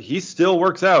still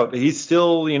works out. He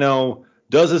still,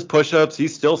 does his push-ups.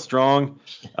 He's still strong.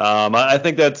 I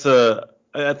think that's a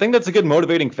good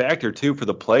motivating factor too for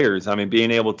the players. I mean,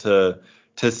 being able to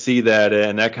see that,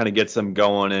 and that kind of gets them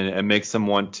going and makes them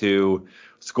want to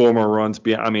score more runs.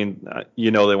 They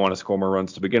want to score more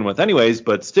runs to begin with anyways,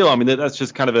 but still, I mean, that's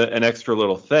just kind of an extra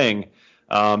little thing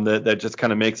that just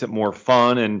kind of makes it more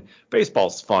fun. And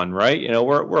baseball's fun, right?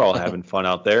 We're all having fun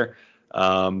out there.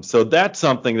 So that's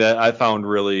something that I found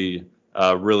really,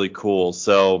 really cool.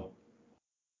 So,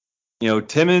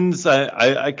 Timmons,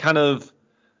 I kind of,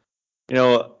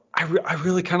 I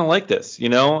really kind of like this,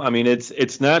 I mean,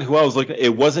 it's not who I was looking at.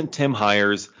 It wasn't Tim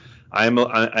Hires. I am a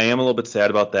little bit sad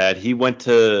about that. He went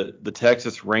to the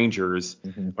Texas Rangers.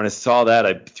 Mm-hmm. When I saw that,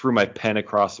 I threw my pen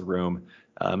across the room.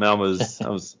 I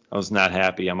was not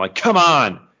happy. I'm like, come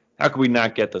on, how could we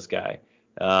not get this guy?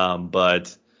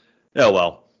 But oh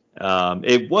well.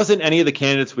 It wasn't any of the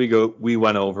candidates we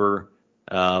went over,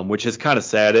 which is kind of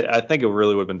sad. I think it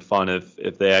really would have been fun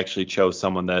if they actually chose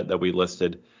someone that we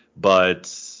listed.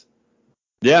 But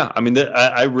yeah, I mean,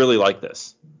 I really like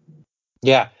this.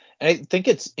 Yeah, and I think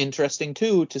it's interesting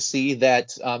too to see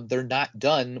that they're not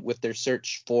done with their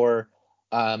search for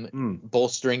Mm.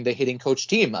 bolstering the hitting coach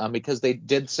team, because they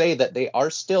did say that they are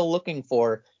still looking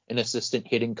for an assistant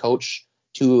hitting coach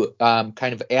to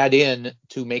kind of add in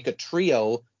to make a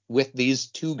trio with these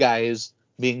two guys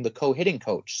being the co-hitting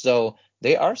coach. So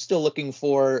they are still looking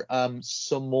for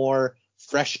some more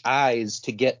fresh eyes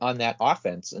to get on that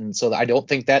offense, and so I don't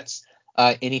think that's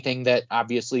anything that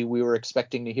obviously we were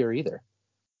expecting to hear either.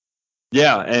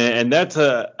 Yeah, and that's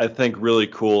I think really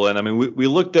cool. And I mean, we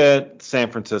looked at San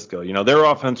Francisco. Their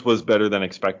offense was better than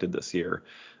expected this year,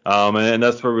 and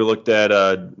that's where we looked at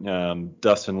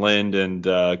Dustin Lind and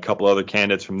a couple other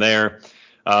candidates from there,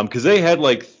 because they had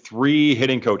like 3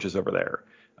 hitting coaches over there.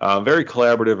 Very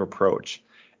collaborative approach.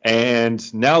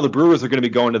 And now the Brewers are going to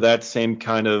be going to that same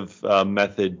kind of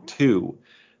method too,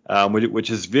 which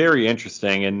is very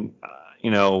interesting. And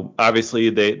obviously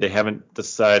they haven't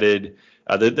decided.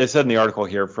 They said in the article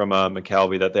here from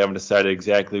McCalvy that they haven't decided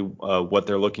exactly what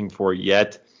they're looking for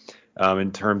yet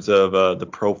in terms of the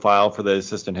profile for the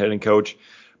assistant hitting coach.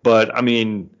 But, I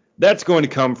mean, that's going to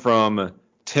come from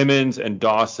Timmons and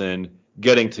Dawson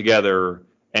getting together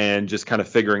and just kind of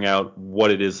figuring out what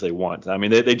it is they want. I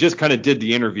mean, they just kind of did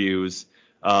the interviews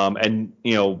and,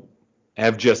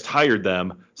 have just hired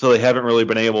them. So they haven't really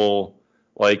been able –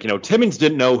 like, Timmons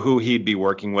didn't know who he'd be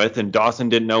working with, and Dawson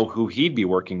didn't know who he'd be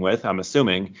working with, I'm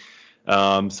assuming.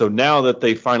 So now that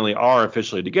they finally are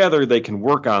officially together, they can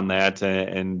work on that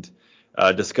and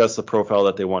discuss the profile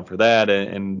that they want for that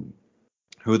and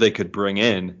who they could bring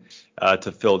in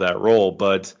to fill that role.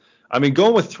 But, I mean,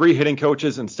 going with 3 hitting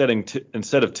coaches instead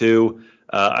of 2,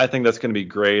 I think that's going to be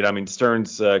great. I mean,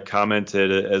 Stearns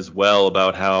commented as well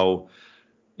about how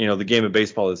the game of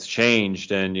baseball has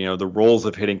changed and, the roles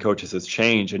of hitting coaches has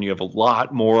changed and you have a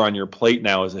lot more on your plate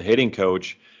now as a hitting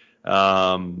coach.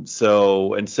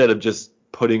 So instead of just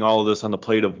putting all of this on the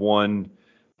plate of 1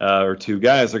 or 2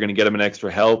 guys, they're going to get them an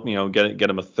extra help, get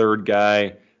them a 3rd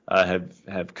guy,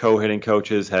 have co-hitting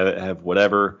coaches, have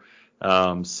whatever.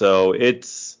 So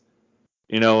it's,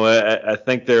 I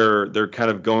think they're kind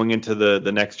of going into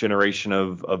the next generation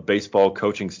of baseball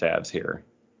coaching staffs here.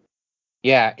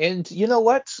 Yeah, and you know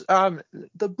what?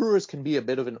 The Brewers can be a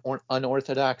bit of an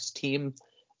unorthodox team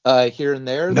here and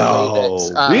there. The way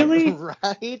that, No, really?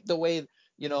 right? The way,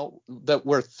 that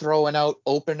we're throwing out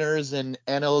openers in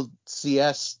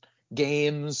NLCS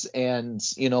games, and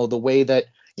the way that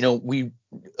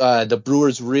the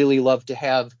Brewers really love to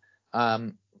have uh,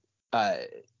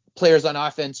 players on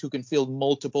offense who can field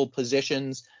multiple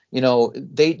positions.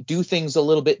 They do things a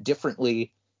little bit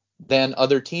differently than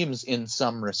other teams in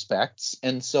some respects.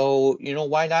 And so,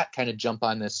 why not kind of jump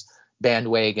on this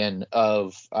bandwagon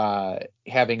of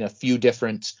having a few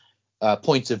different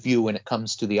points of view when it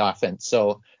comes to the offense?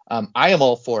 So I am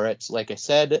all for it. Like I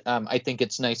said, I think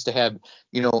it's nice to have,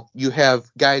 you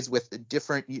have guys with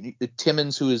different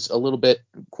Timmons, who is a little bit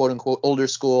quote unquote older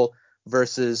school,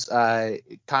 versus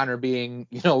Connor being,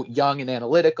 young and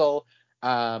analytical.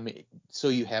 So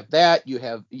you have that, you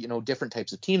have, different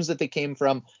types of teams that they came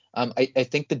from. I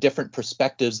think the different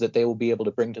perspectives that they will be able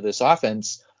to bring to this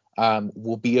offense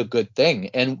will be a good thing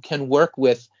and can work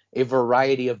with a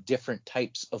variety of different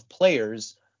types of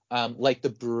players, like the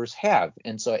Brewers have.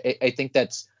 And so I think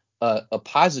that's a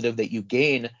positive that you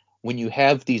gain when you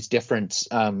have these different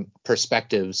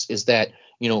perspectives, is that,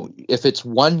 if it's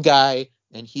one guy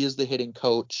and he is the hitting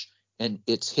coach and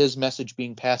it's his message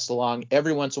being passed along,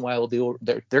 every once in a while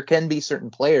there can be certain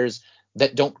players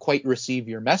that don't quite receive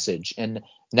your message. And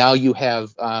now you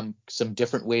have some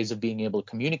different ways of being able to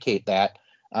communicate that.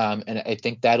 And I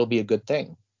think that'll be a good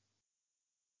thing.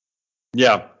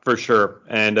 Yeah, for sure.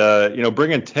 And,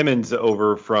 bringing Timmons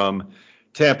over from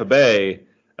Tampa Bay,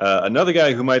 another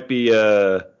guy who might be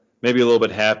maybe a little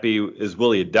bit happy is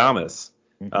Willy Adames,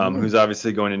 Mm-hmm. who's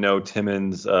obviously going to know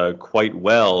Timmons quite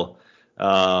well.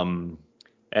 And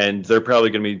they're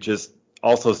probably going to be just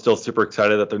also still super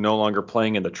excited that they're no longer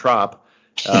playing in the Trop,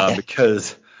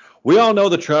 because we all know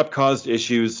the Trop caused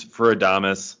issues for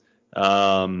Adames.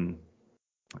 And,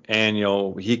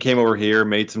 he came over here,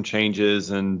 made some changes,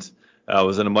 and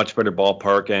was in a much better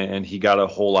ballpark, and he got a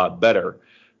whole lot better.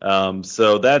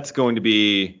 So that's going to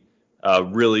be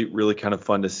really, really kind of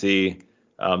fun to see.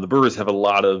 The Brewers have a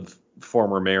lot of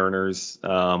former Mariners,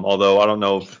 although I don't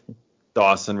know if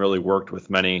Dawson really worked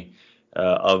with many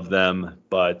of them.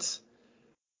 But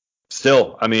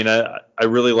Still, I mean, I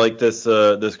really like this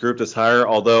group, this hire.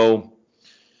 Although,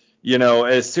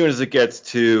 as soon as it gets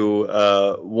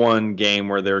to one game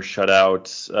where they're shut out,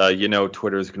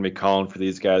 Twitter's going to be calling for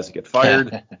these guys to get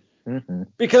fired. Mm-hmm.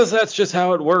 Because that's just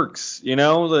how it works,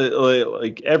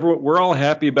 like everyone, we're all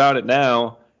happy about it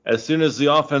now. As soon as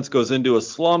the offense goes into a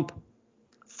slump,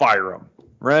 fire them,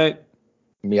 right?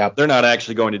 Yep. They're not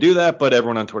actually going to do that, but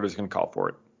everyone on Twitter is going to call for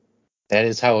it. That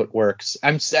is how it works.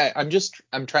 I'm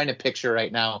trying to picture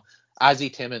right now Ozzie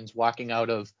Timmons walking out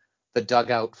of the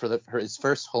dugout for his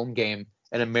first home game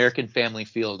at American Family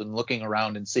Field and looking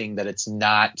around and seeing that it's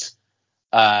not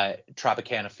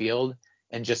Tropicana Field,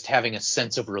 and just having a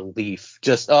sense of relief.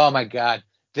 Just, oh my God,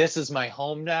 this is my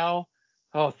home now.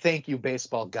 Oh, thank you,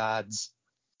 baseball gods.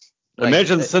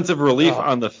 Imagine the sense of relief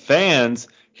on the fans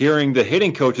hearing the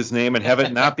hitting coach's name and have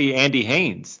it not be Andy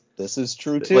Haynes. This is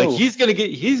true too. Like he's gonna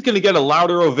get a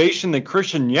louder ovation than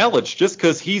Christian Yelich just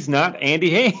because he's not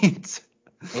Andy Haynes.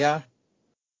 Yeah,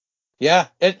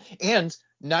 and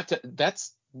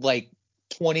that's like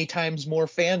 20 times more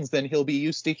fans than he'll be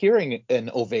used to hearing an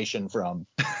ovation from.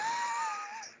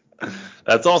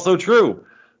 That's also true.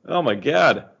 Oh my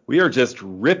God, we are just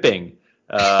ripping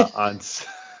on.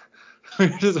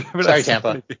 Sorry,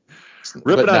 Tampa.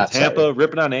 Ripping on Tampa, sorry.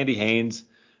 Ripping on Andy Haynes.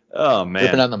 Oh man,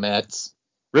 ripping on the Mets.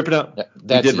 Ripping on.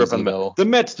 We did rip on the Mets. The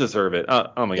Mets deserve it.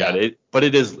 Oh my God, but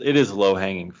it is low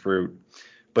hanging fruit.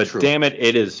 But true. Damn it,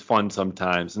 it is fun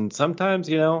sometimes, and sometimes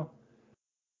it's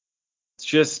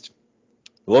just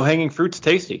low hanging fruit's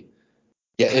tasty.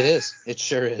 Yeah, it is. It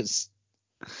sure is.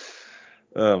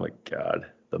 Oh my God,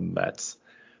 the Mets.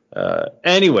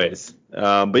 Anyways,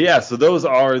 but yeah, so those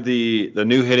are the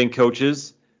new hitting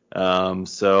coaches.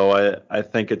 So I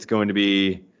think it's going to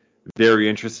be very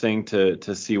interesting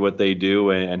to see what they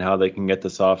do and how they can get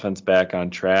this offense back on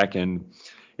track. And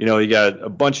you got a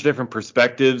bunch of different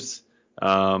perspectives.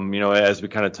 As we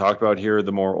kind of talked about here,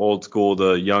 the more old school,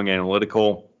 the young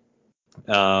analytical,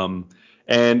 and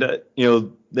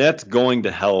that's going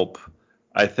to help,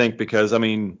 I think, because I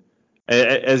mean.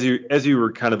 As you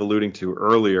were kind of alluding to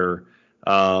earlier,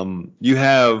 you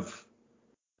have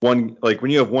one, like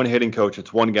when you have one hitting coach,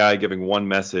 it's one guy giving one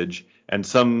message, and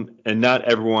not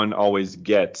everyone always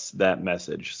gets that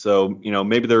message. So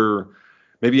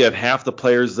maybe you have half the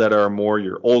players that are more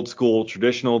your old school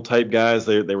traditional type guys.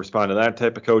 They respond to that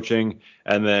type of coaching,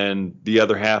 and then the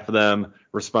other half of them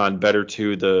respond better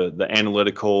to the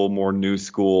analytical, more new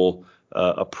school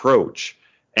approach.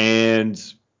 And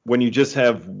when you just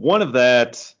have one of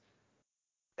that,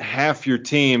 half your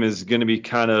team is going to be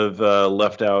kind of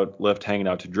left hanging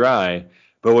out to dry.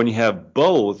 But when you have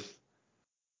both,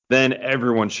 then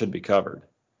everyone should be covered.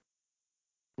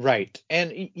 Right.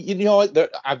 And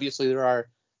obviously there are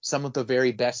some of the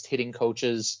very best hitting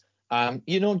coaches,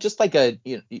 just like a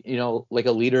like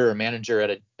a leader or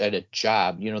manager at a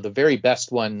job. The very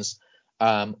best ones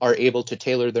are able to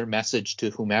tailor their message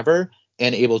to whomever,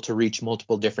 and able to reach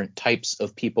multiple different types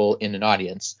of people in an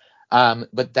audience.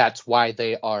 But that's why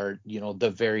they are,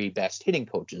 the very best hitting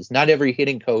coaches. Not every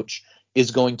hitting coach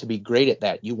is going to be great at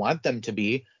that. You want them to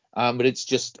be, but it's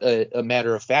just a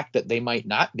matter of fact that they might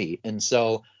not be. And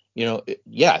so,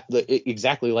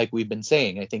 exactly like we've been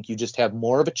saying, I think you just have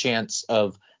more of a chance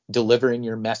of delivering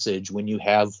your message when you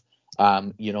have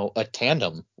a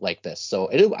tandem like this.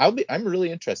 So I'm really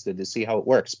interested to see how it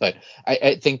works. But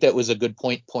I think that was a good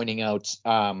point, pointing out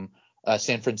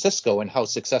San Francisco and how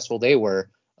successful they were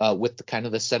with the kind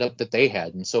of the setup that they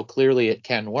had. And so clearly it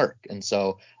can work. And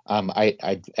so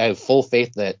I have full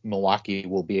faith that Milwaukee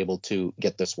will be able to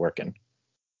get this working.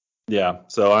 Yeah.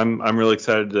 So I'm really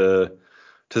excited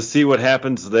to see what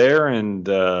happens there, and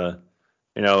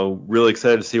really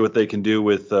excited to see what they can do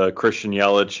with Christian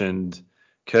Yelich and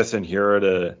Keston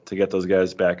Hiura to get those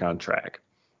guys back on track.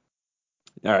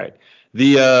 All right.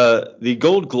 The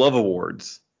Gold Glove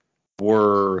Awards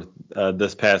were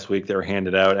this past week. They were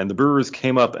handed out, and the Brewers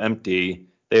came up empty.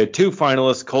 They had two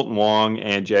finalists, Colton Wong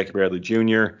and Jackie Bradley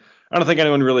Jr. I don't think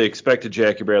anyone really expected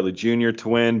Jackie Bradley Jr. to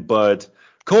win, but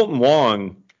Colton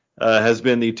Wong has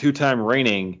been the two-time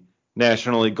reigning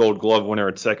National League Gold Glove winner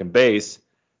at second base,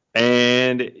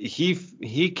 and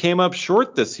he came up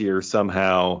short this year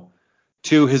somehow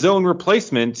to his own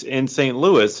replacement in St.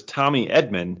 Louis, Tommy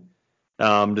Edman,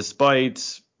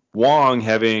 despite Wong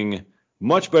having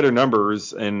much better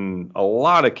numbers in a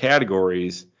lot of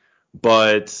categories.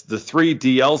 But the 3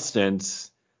 DL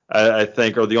stints, I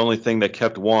think, are the only thing that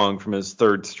kept Wong from his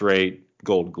third straight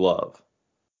Gold Glove.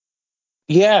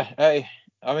 Yeah,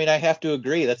 I mean, I have to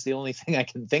agree. That's the only thing I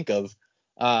can think of.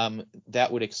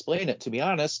 that would explain it, to be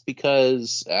honest,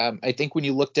 because I think when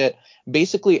you looked at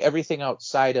basically everything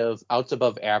outside of outs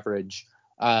above average,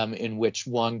 in which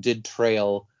Wong did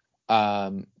trail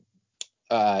Edman,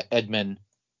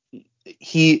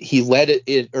 he led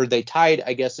it, or they tied,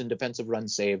 I guess, in defensive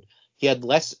runs saved. He had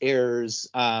less errors,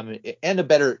 and a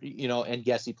better, and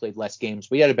yes, he played less games,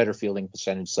 but he had a better fielding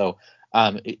percentage. So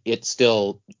it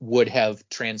still would have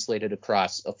translated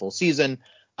across a full season.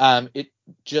 It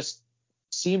just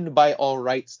seemed by all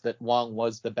rights that Wong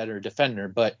was the better defender,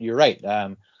 but you're right.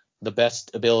 The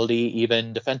best ability,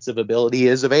 even defensive ability,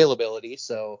 is availability.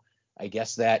 So I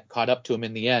guess that caught up to him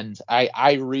in the end.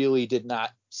 I really did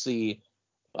not see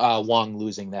Wong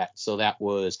losing that, so that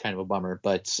was kind of a bummer.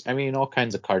 But I mean, all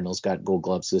kinds of Cardinals got Gold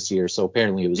Gloves this year, so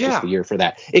apparently it was just the year for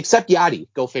that. Except Yadi,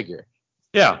 go figure.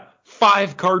 Yeah,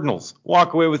 5 Cardinals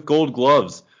walk away with Gold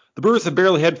Gloves. The Brewers have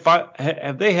barely had 5.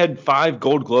 Have they had 5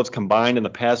 Gold Gloves combined in the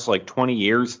past 20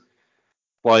 years?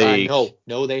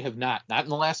 No, they have not. Not in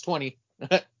the last 20.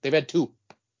 They've had 2.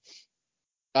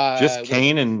 Just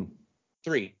Kane and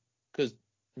 3.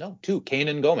 No, 2. Kane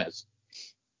and Gomez.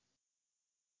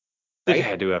 They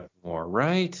had to have more,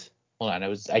 right? Hold on,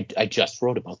 I just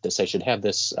wrote about this. I should have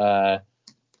this front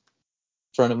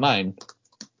of mind.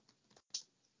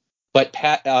 But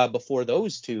before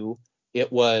those 2,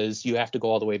 it was, you have to go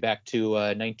all the way back to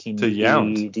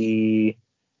 1980.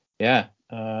 Yeah.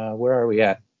 Where are we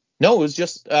at? No, it was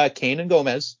just Kane and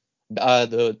Gomez.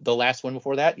 The last one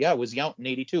before that, it was Yount in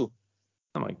 82.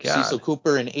 Oh my God. Cecil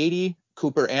Cooper in 80,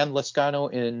 Cooper and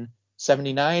Lezcano in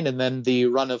 79, and then the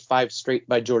run of 5 straight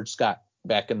by George Scott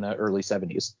back in the early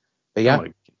 70s. But yeah.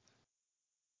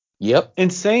 Yep.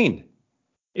 Insane.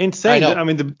 I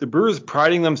mean, the Brewers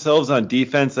priding themselves on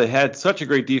defense. They had such a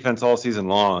great defense all season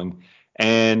long,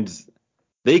 and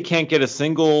they can't get a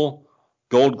single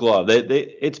Gold Glove.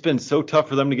 It's been so tough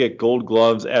for them to get Gold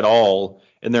Gloves at all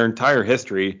in their entire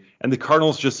history, and the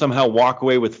Cardinals just somehow walk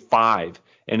away with 5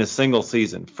 in a single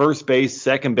season. First base,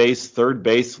 second base, third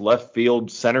base, left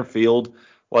field, center field.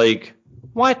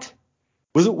 What?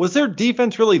 Was their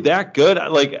defense really that good?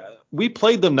 We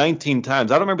played them 19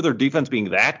 times. I don't remember their defense being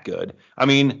that good. I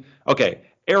mean, okay,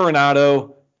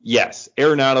 Arenado, yes,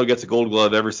 Arenado gets a Gold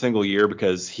Glove every single year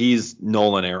because he's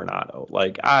Nolan Arenado.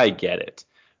 I get it.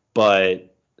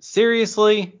 But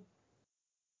seriously?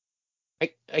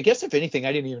 I guess if anything,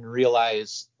 I didn't even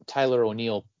realize Tyler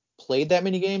O'Neill played that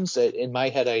many games. In my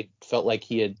head, I felt like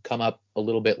he had come up a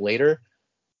little bit later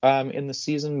in the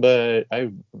season, but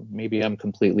maybe I'm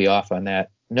completely off on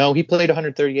that. No, he played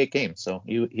 138 games, so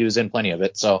he was in plenty of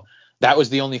it. So that was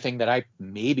the only thing that I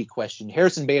maybe questioned.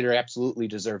 Harrison Bader absolutely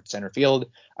deserved center field.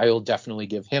 I will definitely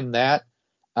give him that.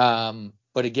 But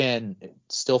again, it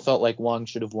still felt like Wong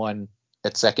should have won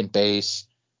at second base.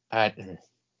 I don't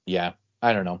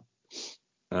know.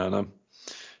 I don't know.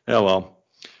 Yeah, well.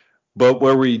 But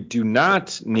where we do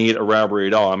not need a robbery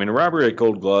at all, I mean, a robbery at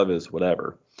Gold Glove is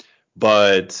whatever.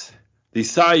 But the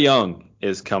Cy Young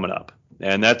is coming up,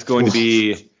 and that's going to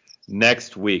be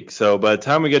next week. So by the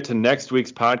time we get to next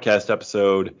week's podcast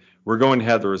episode, we're going to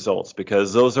have the results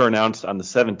because those are announced on the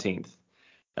 17th.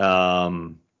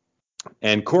 And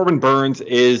Corbin Burnes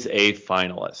is a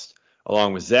finalist,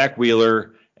 along with Zach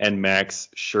Wheeler and Max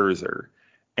Scherzer.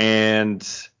 And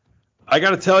I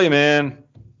got to tell you, man,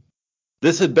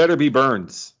 this had better be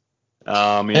Burnes.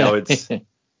 It's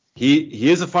he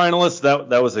is a finalist.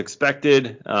 That was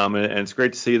expected, and it's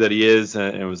great to see that he is.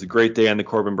 And it was a great day on the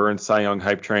Corbin Burnes Cy Young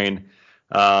hype train.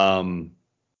 I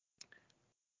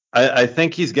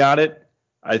think he's got it.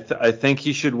 I think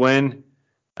he should win.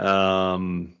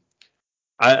 Will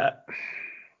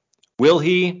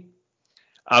he?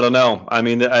 I don't know. I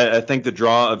mean, I think the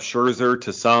draw of Scherzer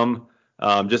to some,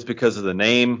 just because of the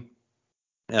name,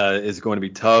 is going to be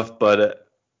tough. But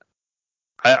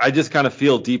I just kind of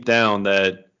feel deep down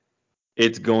that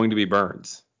it's going to be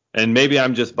Burnes. And maybe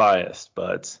I'm just biased,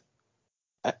 but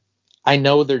I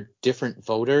know they're different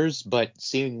voters, but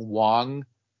seeing Wong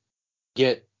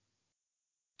get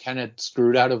kind of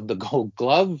screwed out of the Gold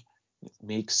Glove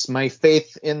makes my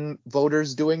faith in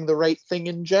voters doing the right thing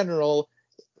in general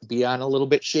be on a little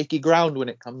bit shaky ground when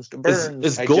it comes to Burnes.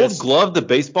 Is Gold Glove the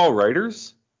baseball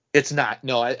writers? It's not.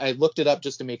 No, I looked it up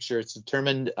just to make sure. It's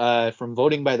determined from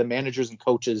voting by the managers and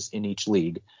coaches in each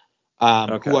league,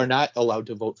 who are not allowed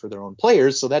to vote for their own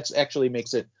players. So that actually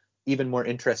makes it even more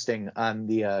interesting on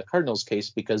the Cardinals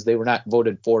case because they were not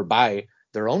voted for by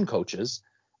their own coaches.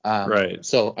 Right.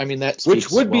 So, I mean, that which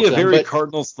would be a very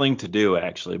Cardinals thing to do,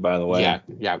 actually, by the way.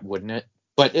 Yeah, wouldn't it?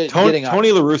 But Tony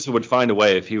La Russa would find a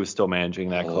way if he was still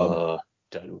managing that club.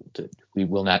 We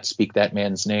will not speak that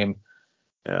man's name.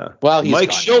 Yeah. Well, he's Mike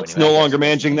gone now Schultz anyway, I no guess. longer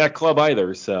managing that club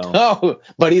either. So Oh,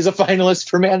 but he's a finalist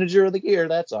for Manager of the Year.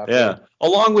 That's awkward. yeah,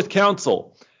 along with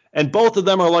Council, and both of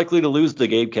them are likely to lose to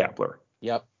Gabe Kapler.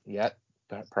 Yep.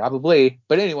 Probably.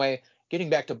 But anyway, getting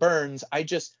back to Burns,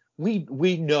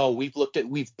 we know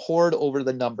we've pored over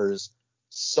the numbers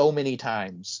so many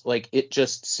times. Like, it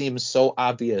just seems so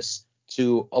obvious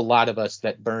to a lot of us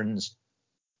that Burns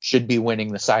should be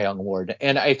winning the Cy Young Award.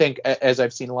 And I think, as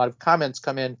I've seen a lot of comments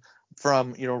come in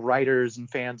from, writers and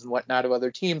fans and whatnot of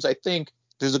other teams, I think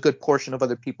there's a good portion of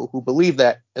other people who believe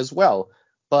that as well.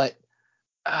 But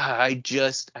I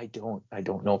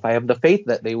don't know if I have the faith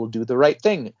that they will do the right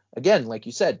thing. Again, like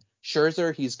you said,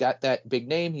 Scherzer, he's got that big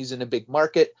name. He's in a big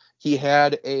market. He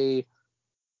had a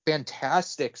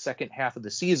fantastic second half of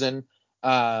the season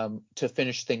to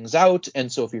finish things out.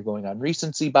 And so if you're going on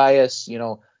recency bias,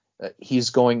 he's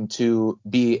going to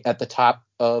be at the top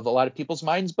of a lot of people's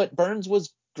minds. But Burns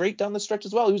was great down the stretch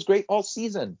as well. He was great all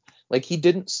season. Like, he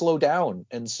didn't slow down.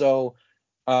 And so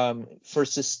for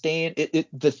sustain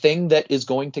the thing that is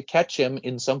going to catch him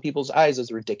in some people's eyes,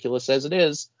 as ridiculous as it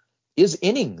is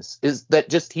innings. Is that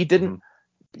just he didn't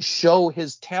show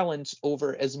his talents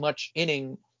over as much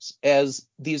innings as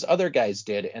these other guys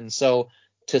did. And so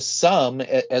to some,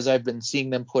 as I've been seeing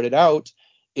them put it out,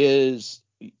 is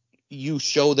you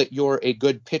show that you're a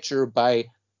good pitcher by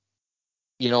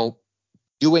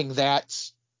doing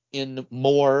that in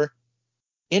more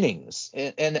innings.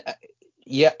 And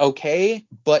yeah, okay,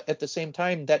 but at the same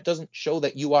time, that doesn't show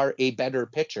that you are a better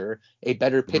pitcher. A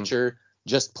better pitcher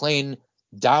just plain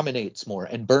dominates more,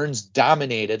 and Burns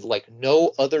dominated like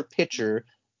no other pitcher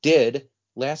did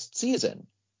last season.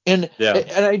 And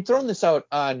I'd thrown this out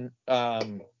on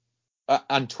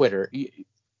Twitter.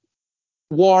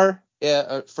 WAR,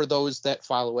 for those that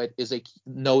follow it,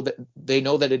 know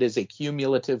that it is a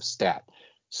cumulative stat.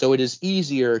 So it is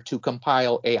easier to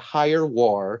compile a higher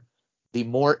WAR the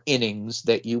more innings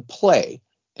that you play.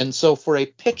 And so for a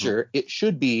pitcher, it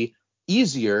should be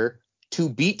easier to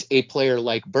beat a player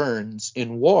like Burns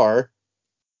in WAR,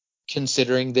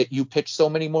 considering that you pitch so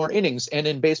many more innings. And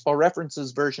in Baseball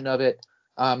Reference's version of it,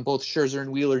 both Scherzer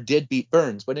and Wheeler did beat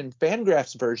Burns, but in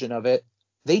Fangraph's version of it,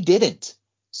 they didn't.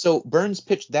 So Burns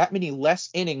pitched that many less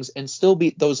innings and still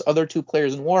beat those other two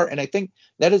players in WAR. And I think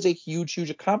that is a huge, huge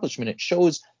accomplishment. It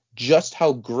shows just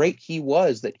how great he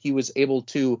was, that he was able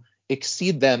to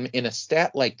exceed them in a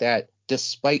stat like that,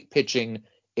 despite pitching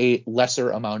a lesser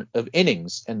amount of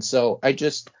innings. And so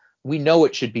we know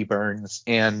it should be Burns,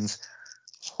 and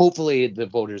hopefully the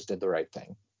voters did the right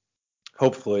thing.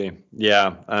 Hopefully.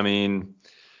 Yeah. I mean,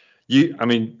 you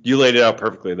laid it out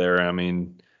perfectly there. I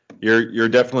mean, you're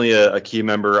definitely a key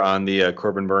member on the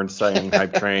Corbin Burns Cy Young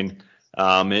hype train.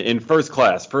 In first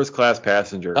class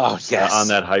passenger. Oh, yes. On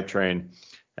that hype train.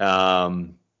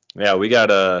 Yeah, we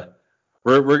got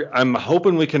I'm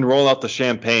hoping we can roll out the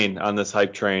champagne on this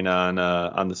hype train on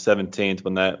the 17th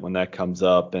when that comes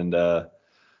up, and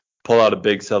pull out a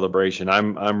big celebration.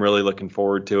 I'm really looking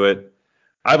forward to it.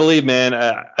 I believe, man.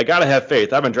 I gotta have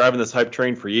faith. I've been driving this hype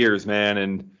train for years, man,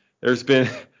 and there's been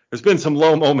some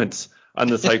low moments on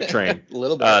this hype train. A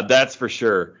little bit. That's for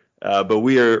sure. But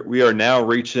we are now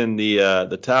reaching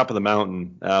the top of the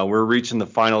mountain. We're reaching the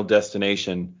final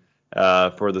destination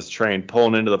for this train,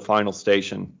 pulling into the final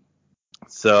station.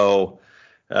 So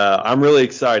I'm really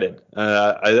excited.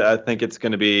 I think it's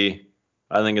gonna be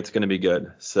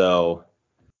good. So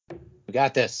we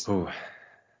got this.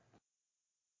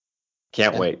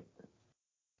 Can't wait.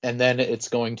 And then it's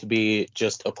going to be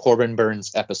just a Corbin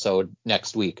Burns episode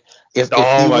next week. If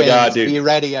God, dude. Be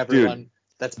ready, everyone. Dude,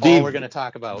 that's all we're going to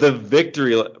talk about. The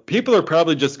victory. People are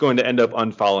probably just going to end up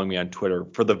unfollowing me on Twitter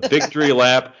for the victory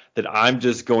lap that I'm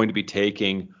just going to be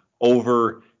taking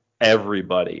over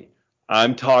everybody.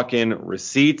 I'm talking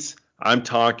receipts. I'm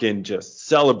talking just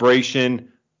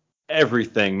celebration,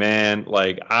 everything, man.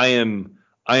 Like, I am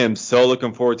so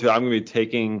looking forward to it. I'm going to be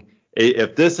taking,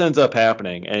 if this ends up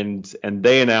happening and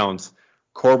they announce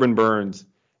Corbin Burns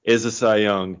is a Cy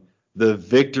Young, the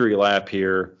victory lap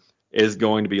here is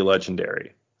going to be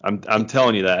legendary. I'm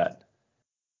telling you that.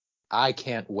 I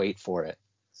can't wait for it.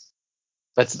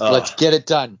 Let's get it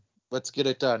done. Let's get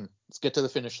it done. Let's get to the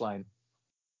finish line.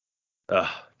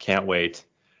 Can't wait.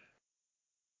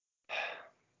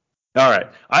 All right.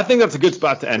 I think that's a good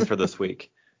spot to end for this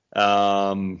week.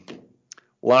 Lots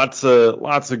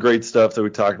of great stuff that we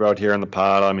talked about here on the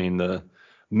pod. I mean, the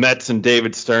Mets and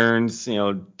David Stearns,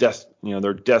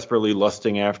 they're desperately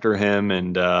lusting after him,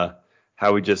 and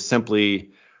how he just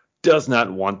simply does not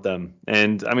want them.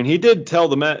 And I mean, he did tell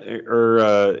John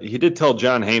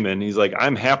Heyman, he's like,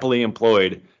 I'm happily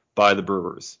employed by the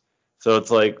Brewers. So it's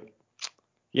like,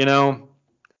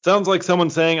 sounds like someone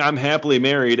saying I'm happily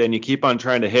married, and you keep on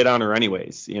trying to hit on her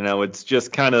anyways. It's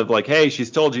just kind of like, hey,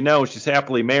 she's told you no, she's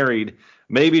happily married.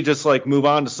 Maybe just like move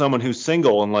on to someone who's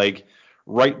single and like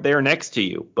right there next to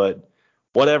you. But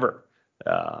whatever.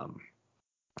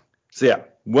 So yeah,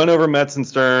 went over Mets and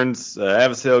Stearns,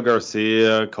 Avisail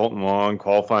Garcia, Colton Wong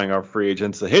qualifying our free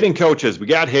agents. The hitting coaches, we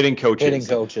got hitting coaches. Hitting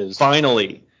coaches.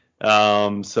 Finally.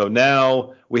 So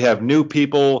now we have new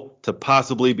people to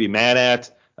possibly be mad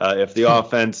at if the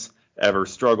offense ever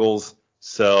struggles.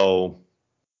 So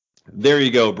there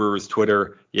you go, Brewers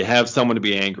Twitter. You have someone to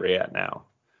be angry at now.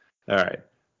 All right.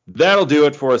 That'll do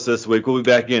it for us this week. We'll be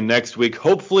back again next week,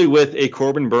 hopefully with a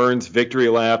Corbin Burnes victory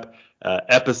lap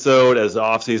episode as the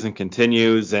offseason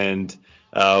continues, and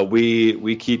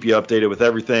we keep you updated with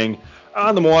everything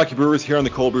on the Milwaukee Brewers here on the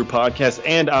Cold Brew Podcast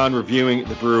and on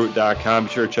reviewingthebrew.com. Be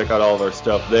sure to check out all of our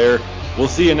stuff there. We'll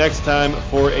see you next time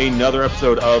for another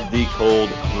episode of the Cold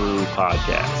Brew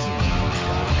Podcast.